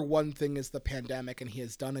number one thing is the pandemic, and he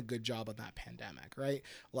has done a good job on that pandemic, right?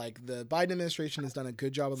 Like the Biden administration has done a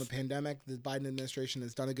good job on the pandemic. The Biden administration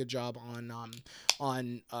has done a good job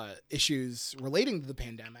on issues relating to the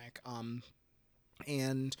pandemic.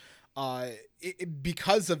 And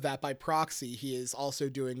because of that, by proxy, he is also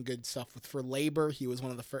doing good stuff for labor. He was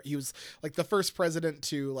one of the first. He was like the first president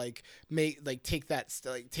to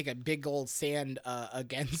take a big old stand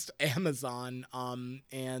against Amazon.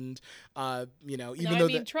 And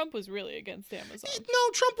Trump was really against Amazon. No,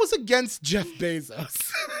 Trump was against Jeff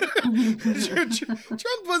Bezos.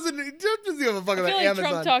 Trump doesn't give a fuck about Amazon.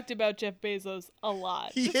 Trump talked about Jeff Bezos a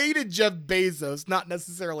lot. He hated Jeff Bezos, not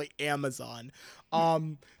necessarily Amazon.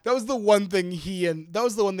 That was the one thing he and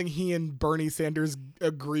Bernie Sanders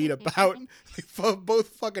agreed about. They both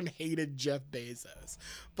fucking hated Jeff Bezos.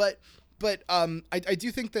 But I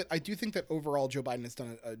do think that overall Joe Biden has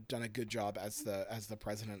done a good job as the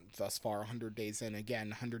president thus far. 100 days in, again,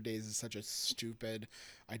 100 days is such a stupid.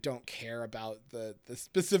 I don't care about the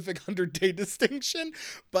specific 100-day distinction,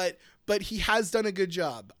 but he has done a good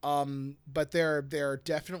job. But there are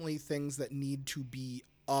definitely things that need to be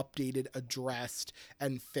updated, addressed,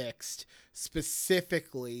 and fixed.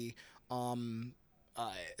 Specifically the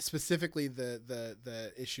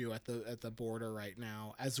issue at the border right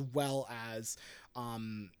now, as well as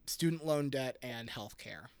student loan debt and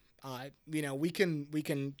healthcare. We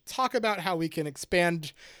can talk about how we can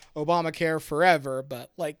expand Obamacare forever,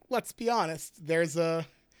 but like, let's be honest, add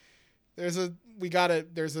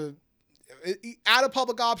a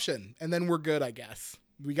public option, and then we're good, I guess.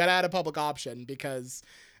 We got to add a public option because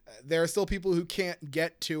there are still people who can't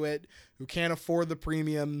get to it, who can't afford the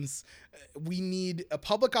premiums. We need a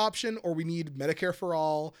public option, or we need Medicare for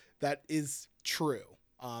all that is true.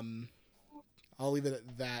 I'll leave it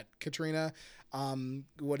at that. Katrina,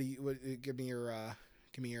 give me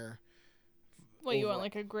your What, you want,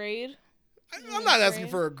 like a grade? I'm not asking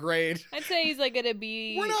for a grade. I'd say he's like at a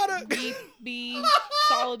B. We're not a B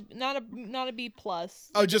solid, not a B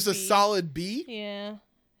plus. Oh, just a solid B? Yeah.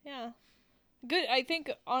 Good. I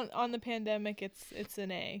think on the pandemic, it's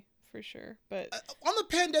an A for sure. But on the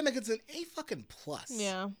pandemic, it's an A fucking plus.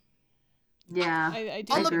 Yeah. Yeah. I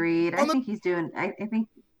agreed. I think he's doing. I think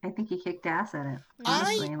he kicked ass at it.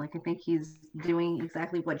 Honestly, I think he's doing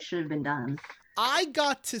exactly what should have been done. I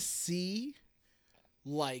got to see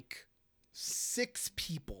like 6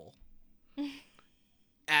 people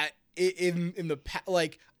in the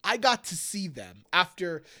like I got to see them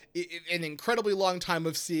after an incredibly long time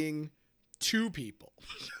of seeing 2 people.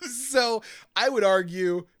 So I would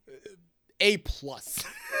argue A plus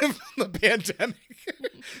on the pandemic.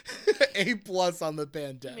 A plus on the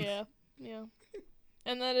pandemic. Yeah.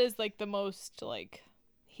 And that is like the most like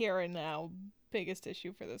here and now biggest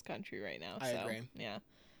issue for this country right now. I agree. Yeah.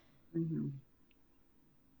 Mm-hmm.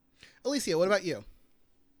 Alicia, what about you?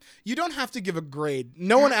 You don't have to give a grade.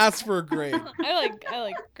 No one asked for a grade. I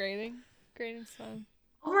like grading. Grading's fun.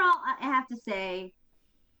 Overall, I have to say,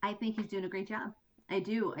 I think he's doing a great job. I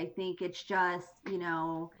do. I think it's just,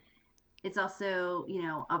 it's also,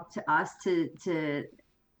 up to us to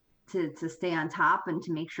stay on top and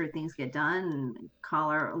to make sure things get done, and call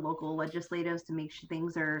our local legislators to make sure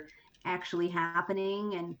things are actually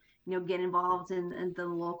happening, and, get involved in the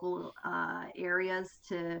local areas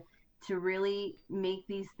to really make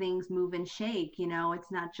these things move and shake.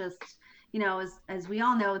 It's not just, as we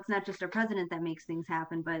all know, it's not just our president that makes things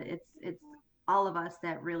happen, but it's all of us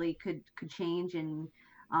that really could change, and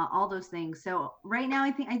all those things. So right now,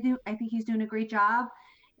 I think he's doing a great job,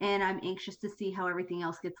 and I'm anxious to see how everything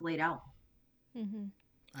else gets laid out. Mm-hmm.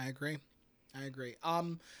 I agree.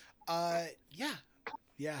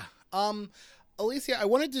 Yeah. Alicia, I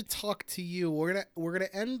wanted to talk to you. We're gonna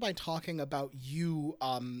end by talking about you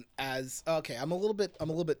as okay. I'm a little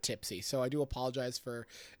bit tipsy, so I do apologize for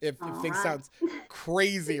if things sound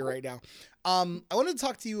crazy right now. I wanted to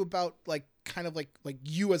talk to you about like kind of like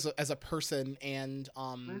you as a person, and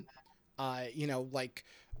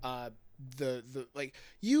the like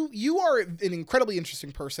you are an incredibly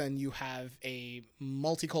interesting person. You have a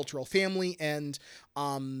multicultural family, and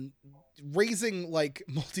raising like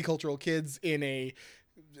multicultural kids in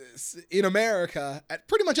America at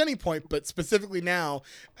pretty much any point, but specifically now,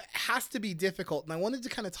 has to be difficult. And I wanted to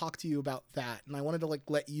kind of talk to you about that, and I wanted to like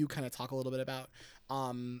let you kind of talk a little bit about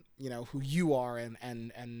who you are,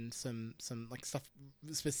 and some like stuff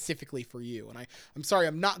specifically for you. And I'm sorry,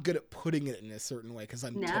 I'm not good at putting it in a certain way because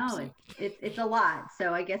I'm tipsy. It's a lot,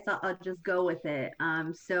 so I guess I'll just go with it.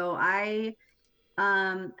 So I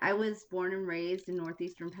I was born and raised in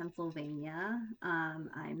northeastern Pennsylvania.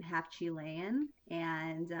 I'm half Chilean,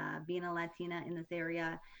 and being a Latina in this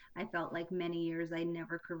area, I felt like many years I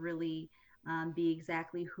never could really be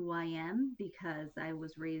exactly who I am because I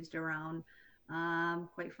was raised around,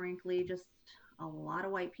 quite frankly, just a lot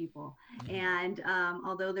of white people. And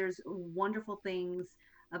although there's wonderful things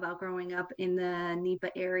about growing up in the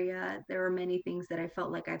NEPA area, there are many things that I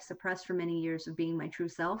felt like I've suppressed for many years of being my true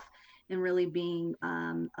self and really being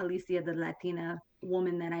Alicia, the Latina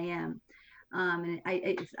woman that I am. And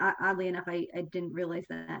it's oddly enough, I didn't realize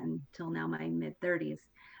that until now, my mid 30s.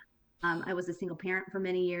 I was a single parent for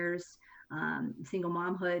many years. Single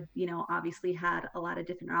momhood, obviously had a lot of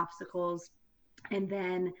different obstacles. And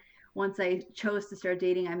then once I chose to start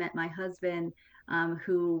dating, I met my husband,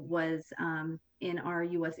 who was in our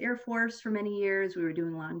U.S. Air Force for many years. We were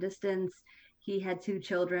doing long distance. He had 2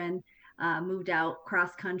 children, moved out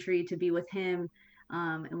cross country to be with him.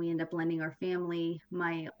 And we end up blending our family.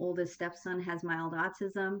 My oldest stepson has mild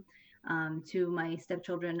autism. 2 of my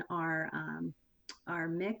stepchildren are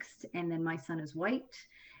mixed, and then my son is white.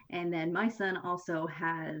 And then my son also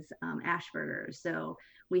has Asperger's. So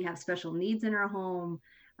we have special needs in our home.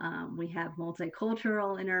 We have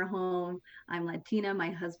multicultural in our home. I'm Latina. My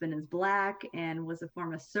husband is Black and was a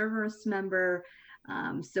former service member.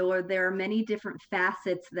 So there are many different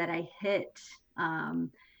facets that I hit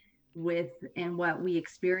with and what we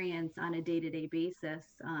experience on a day-to-day basis.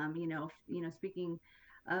 Speaking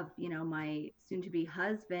of my soon-to-be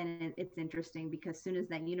husband, it's interesting because as soon as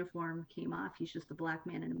that uniform came off, he's just a Black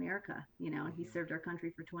man in America. He served our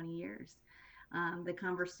country for 20 years. The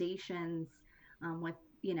conversations with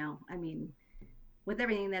with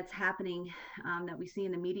everything that's happening, that we see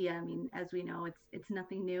in the media, as we know, it's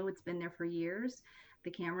nothing new. It's been there for years.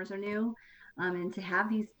 The cameras are new. And to have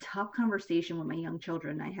these tough conversation with my young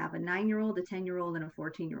children, I have a 9-year-old, a 10-year-old, and a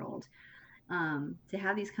 14-year-old. To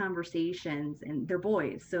have these conversations, and they're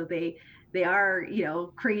boys, so they are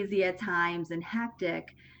crazy at times and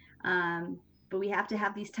hectic, but we have to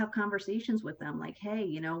have these tough conversations with them, like,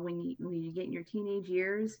 hey, when you get in your teenage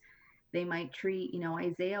years, they might treat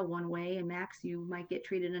Isaiah one way, and Max, you might get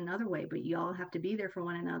treated another way, but you all have to be there for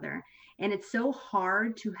one another. And it's so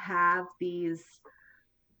hard to have these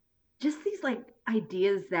like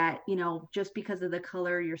ideas that just because of the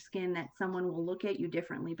color of your skin that someone will look at you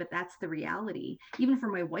differently, but that's the reality. Even for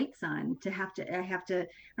my white son, I don't have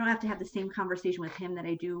to have the same conversation with him that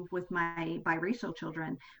I do with my biracial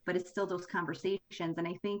children, but it's still those conversations. And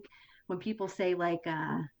I think when people say like,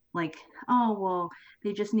 oh, well,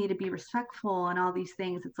 they just need to be respectful and all these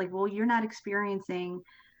things, it's like, well, you're not experiencing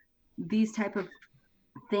these type of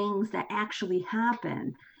things that actually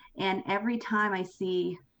happen. And every time I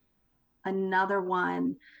see another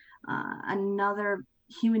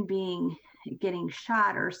human being getting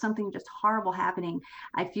shot or something just horrible happening,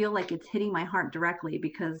 I feel like it's hitting my heart directly,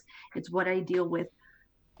 because it's what I deal with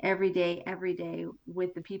every day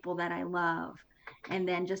with the people that I love. And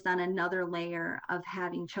then just on another layer of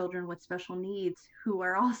having children with special needs who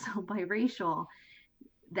are also biracial,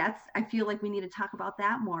 I feel like we need to talk about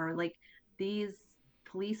that more. Like, these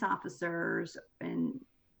police officers and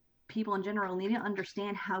people in general need to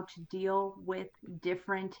understand how to deal with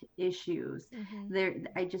different issues.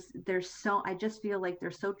 I just feel like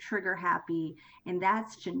they're so trigger happy, and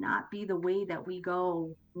that should not be the way that we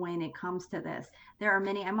go when it comes to this. There are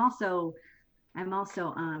many.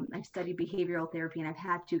 I've studied behavioral therapy, and I've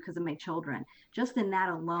had to because of my children. Just in that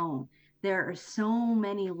alone, there are so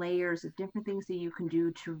many layers of different things that you can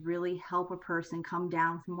do to really help a person come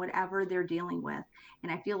down from whatever they're dealing with.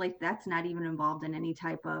 And I feel like that's not even involved in any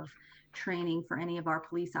type of training for any of our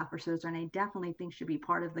police officers. And I definitely think should be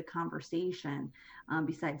part of the conversation,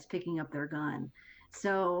 besides picking up their gun.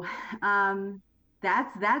 So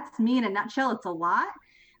that's me in a nutshell. It's a lot,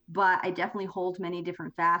 but I definitely hold many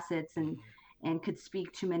different facets and could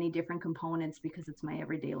speak to many different components because it's my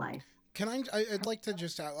everyday life. I'd like to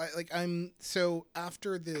just I'm so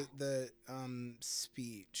after the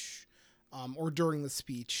speech, or during the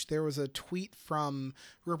speech, there was a tweet from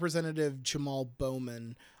Representative Jamal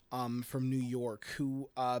Bowman from New York, who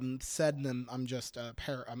said, and I'm just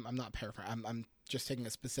I'm not paraphrasing, I'm just taking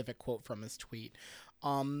a specific quote from his tweet.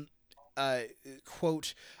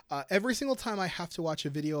 Quote, every single time I have to watch a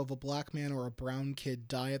video of a Black man or a brown kid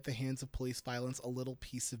die at the hands of police violence, a little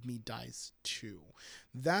piece of me dies too.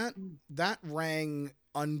 That rang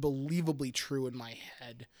unbelievably true in my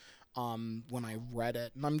head when I read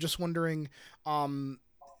it. And I'm just wondering, what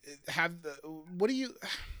do you...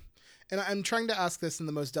 And I'm trying to ask this in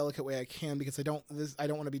the most delicate way I can, because I don't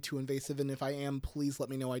want to be too invasive, and if I am, please let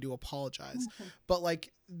me know. I do apologize. Okay. But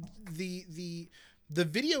like the the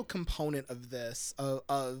video component of this,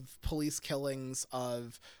 of police killings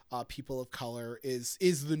of people of color is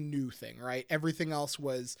the new thing, right? Everything else,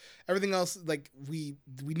 like we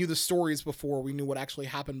knew the stories before, we knew what actually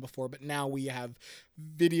happened before, but now we have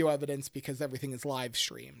video evidence because everything is live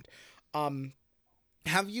streamed.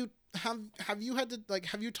 Have you had to, like,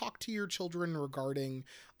 have you talked to your children regarding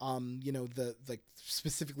the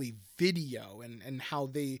specifically video and how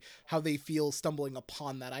they feel stumbling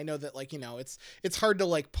upon that? I know that, like, it's hard to,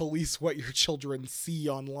 like, police what your children see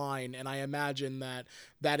online, and I imagine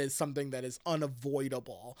that is something that is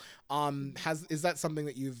unavoidable. Is that something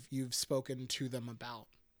that you've spoken to them about?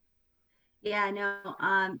 Yeah,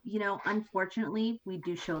 no, unfortunately, we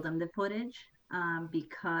do show them the footage,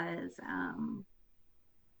 because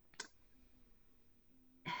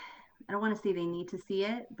I don't want to say they need to see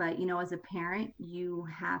it, but as a parent, you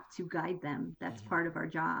have to guide them. That's part of our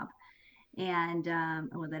job. And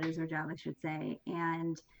well, that is our job, I should say.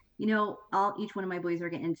 And each one of my boys are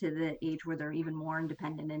getting into the age where they're even more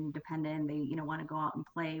independent. They want to go out and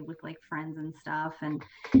play with, like, friends and stuff. And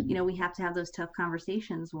we have to have those tough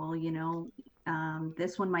conversations. Well,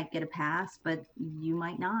 this one might get a pass, but you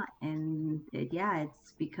might not. And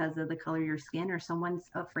it's because of the color of your skin, or someone's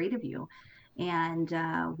afraid of you. And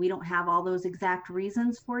we don't have all those exact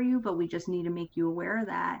reasons for you, but we just need to make you aware of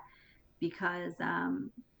that, because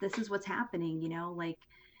this is what's happening. Like,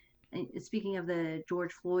 speaking of the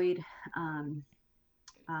George Floyd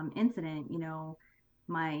incident,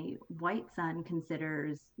 my white son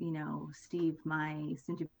considers Steve, my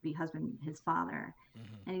soon-to-be husband, his father.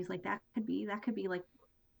 And he's like, that could be like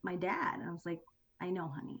my dad. And I was like, I know,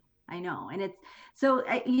 honey, I know. And it's so,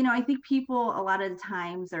 I think people a lot of the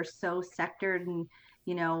times are so sectored in,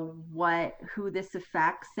 who this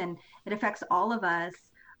affects, and it affects all of us.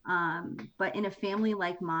 But in a family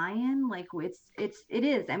like mine, like, it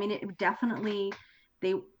is, I mean, it definitely,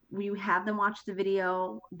 we have them watch the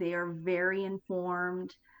video. They are very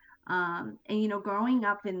informed. And, growing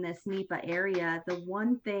up in this NEPA area, the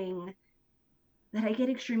one thing that I get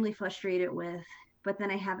extremely frustrated with, but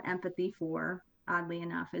then I have empathy for, oddly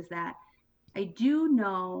enough, is that I do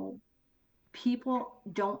know people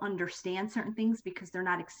don't understand certain things because they're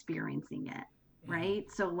not experiencing it,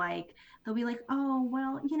 right? So, like, they'll be like, oh,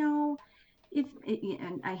 well, and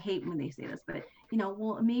I hate when they say this, but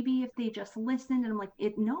well, maybe if they just listened. And I'm like,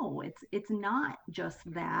 no, it's not just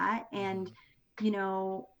that. And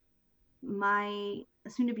my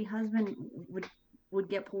soon-to-be husband would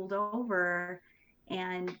get pulled over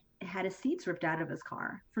and had his seats ripped out of his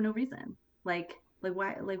car for no reason. Like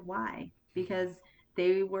why? Because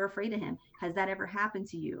they were afraid of him. Has that ever happened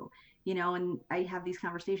to you? And I have these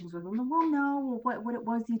conversations with him. Well, no. What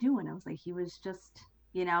was he doing? I was like, he was just,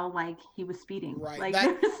 like, he was speeding. Right. Like,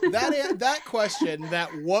 that question, that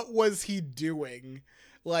what was he doing,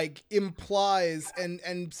 like, implies,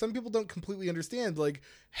 and some people don't completely understand, like,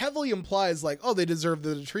 heavily implies, like, oh, they deserve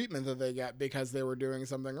the treatment that they get because they were doing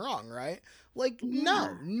something wrong, right? Like,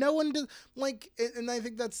 yeah. no one does. Like, and I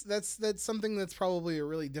think that's something that's probably a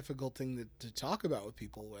really difficult thing to talk about with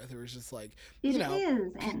people with, or it's just like, it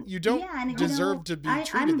is. And you don't deserve to be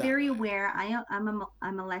treated I'm that very way. aware.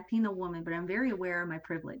 I'm a Latina woman, but I'm very aware of my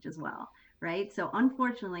privilege as well, right? So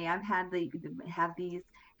unfortunately, I've had these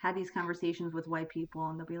conversations with white people,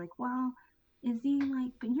 and they'll be like, well, is he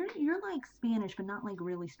like, but you're like Spanish, but not like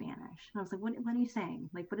really Spanish. And I was like, what are you saying?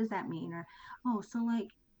 Like, what does that mean? Or, oh, so, like,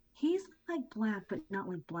 he's like black, but not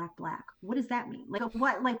like black. What does that mean? Like,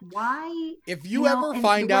 what? Like, why? If you ever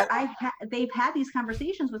find out, they've had these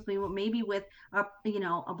conversations with me. Maybe with a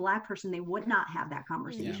black person, they would not have that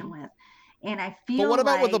conversation with. And I feel. But what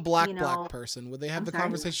about with a black person? Would they have the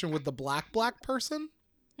conversation with the black person?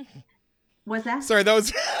 What's that? Sorry, that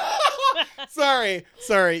was. Sorry.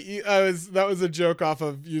 That was a joke off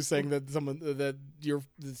of you saying that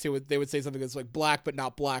they would say something that's like black but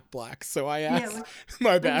not black. So I asked. Yeah,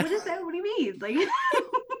 my bad. What is that? What do you mean? Like,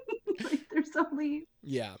 like, there's only.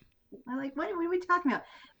 Yeah. I'm like, what are we talking about?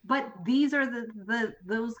 But these are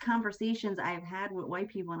those conversations I've had with white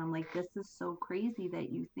people, and I'm like, this is so crazy that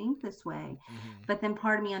you think this way. But then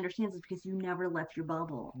part of me understands it's because you never left your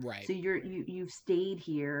bubble, right? So you've stayed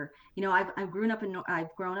here. I've grown up in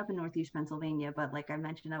Northeast Pennsylvania, but like I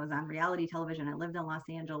mentioned, I was on reality television. I lived in Los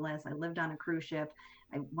Angeles. I lived on a cruise ship.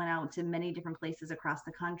 I went out to many different places across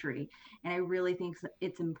the country. And I really think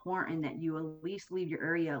it's important that you at least leave your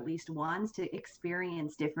area at least once to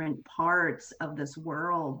experience different parts of this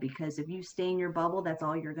world, because if you stay in your bubble, that's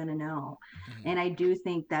all you're going to know. And I do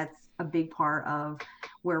think that's a big part of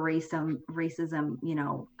where racism,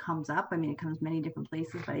 comes up. I mean, it comes many different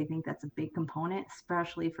places, but I think that's a big component,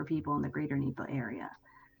 especially for people in the greater NEPA area.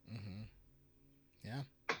 Yeah.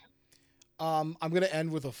 I'm gonna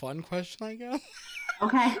end with a fun question, I guess.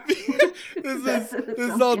 Okay. This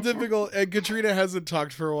is all difficult, and Katrina hasn't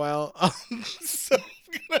talked for a while. So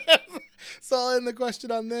I'll end the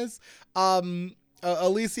question on this.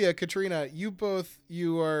 Alicia, Katrina, you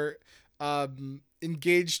are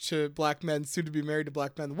engaged to black men, soon to be married to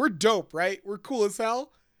black men. We're dope, right? We're cool as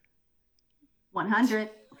hell. 100.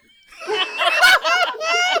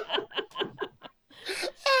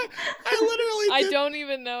 I don't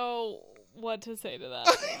even know what to say to that.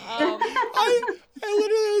 I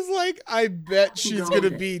literally was like, I bet she's going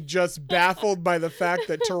to be just baffled by the fact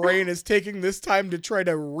that Terrain is taking this time to try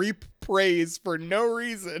to reap praise for no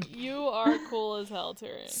reason. You are cool as hell,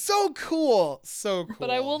 Terrain. So cool. So cool. But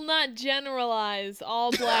I will not generalize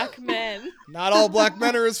all black men. Not all black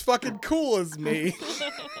men are as fucking cool as me.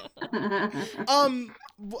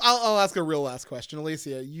 I'll ask a real last question,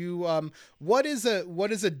 Alicia. You, what is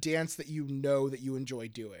a dance that you know that you enjoy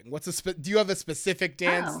doing? Do you have a specific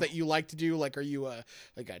dance that you like to do? Like, are you a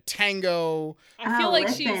tango? I feel like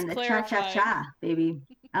she's the clarified. cha-cha-cha, baby.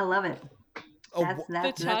 I love it.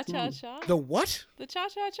 The cha-cha-cha? The what? The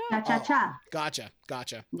cha-cha-cha. Cha-cha-cha. Gotcha.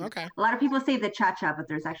 Okay. A lot of people say the cha-cha, but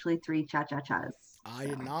there's actually 3 cha-cha-chas. I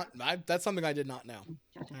did not. That's something I did not know.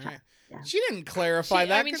 Cha-cha-cha. All right. Yeah. She didn't clarify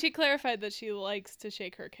that. I mean, she clarified that she likes to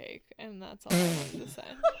shake her cake, and that's all I have to say.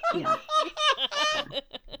 Yeah.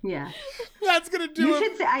 Yeah. That's gonna do You it.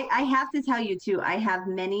 should say, I have to tell you too, I have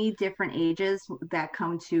many different ages that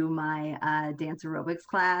come to my dance aerobics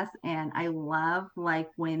class, and I love like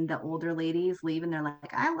when the older ladies leave and they're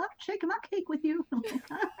like, I love shaking my cake with you. What?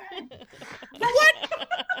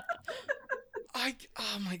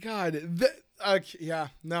 Oh my god. Yeah,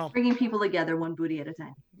 no. Bringing people together one booty at a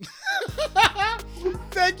time.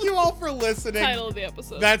 Thank you all for listening. Title of the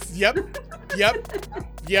episode. That's yep.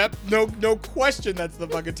 No question. That's the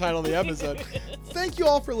fucking title of the episode. Thank you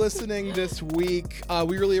all for listening this week.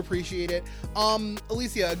 We really appreciate it.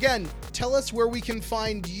 Alicia, again, tell us where we can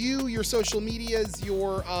find you, your social medias,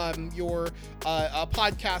 your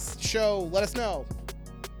podcast show. Let us know.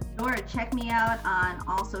 Sure. Check me out on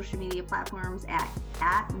all social media platforms at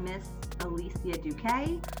Miss Alicia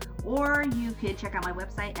Duque, or you could check out my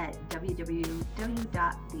website at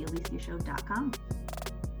www.thealiciashow.com.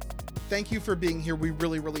 Thank you for being here. We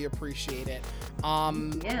really, really appreciate it.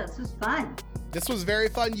 Yeah, this was fun. This was very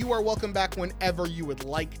fun. You are welcome back whenever you would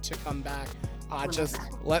like to come back. Just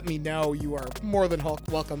let me know. You are more than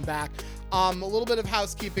welcome back. A little bit of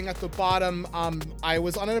housekeeping at the bottom. I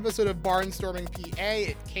was on an episode of Barnstorming PA.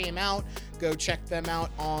 It came out. Go check them out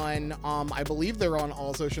on, I believe they're on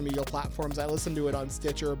all social media platforms. I listened to it on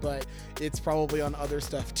Stitcher, but it's probably on other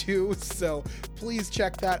stuff too. So please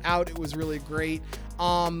check that out. It was really great.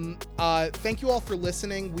 Thank you all for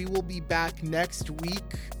listening. We will be back next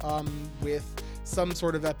week with some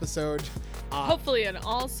sort of episode. Hopefully an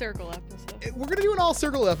all circle episode. We're gonna do an all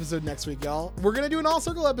circle episode next week, y'all. We're gonna do an all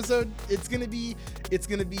circle episode. It's gonna be.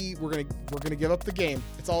 We're gonna give up the game.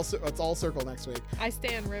 It's all circle next week. I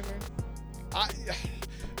stand River.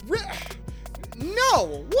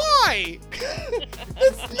 No, why?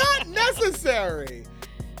 It's not necessary.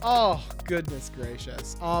 Oh, goodness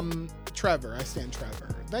gracious. Trevor, I stand Trevor.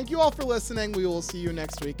 Thank you all for listening. We will see you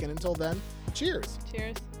next week, and until then, cheers.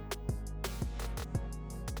 Cheers.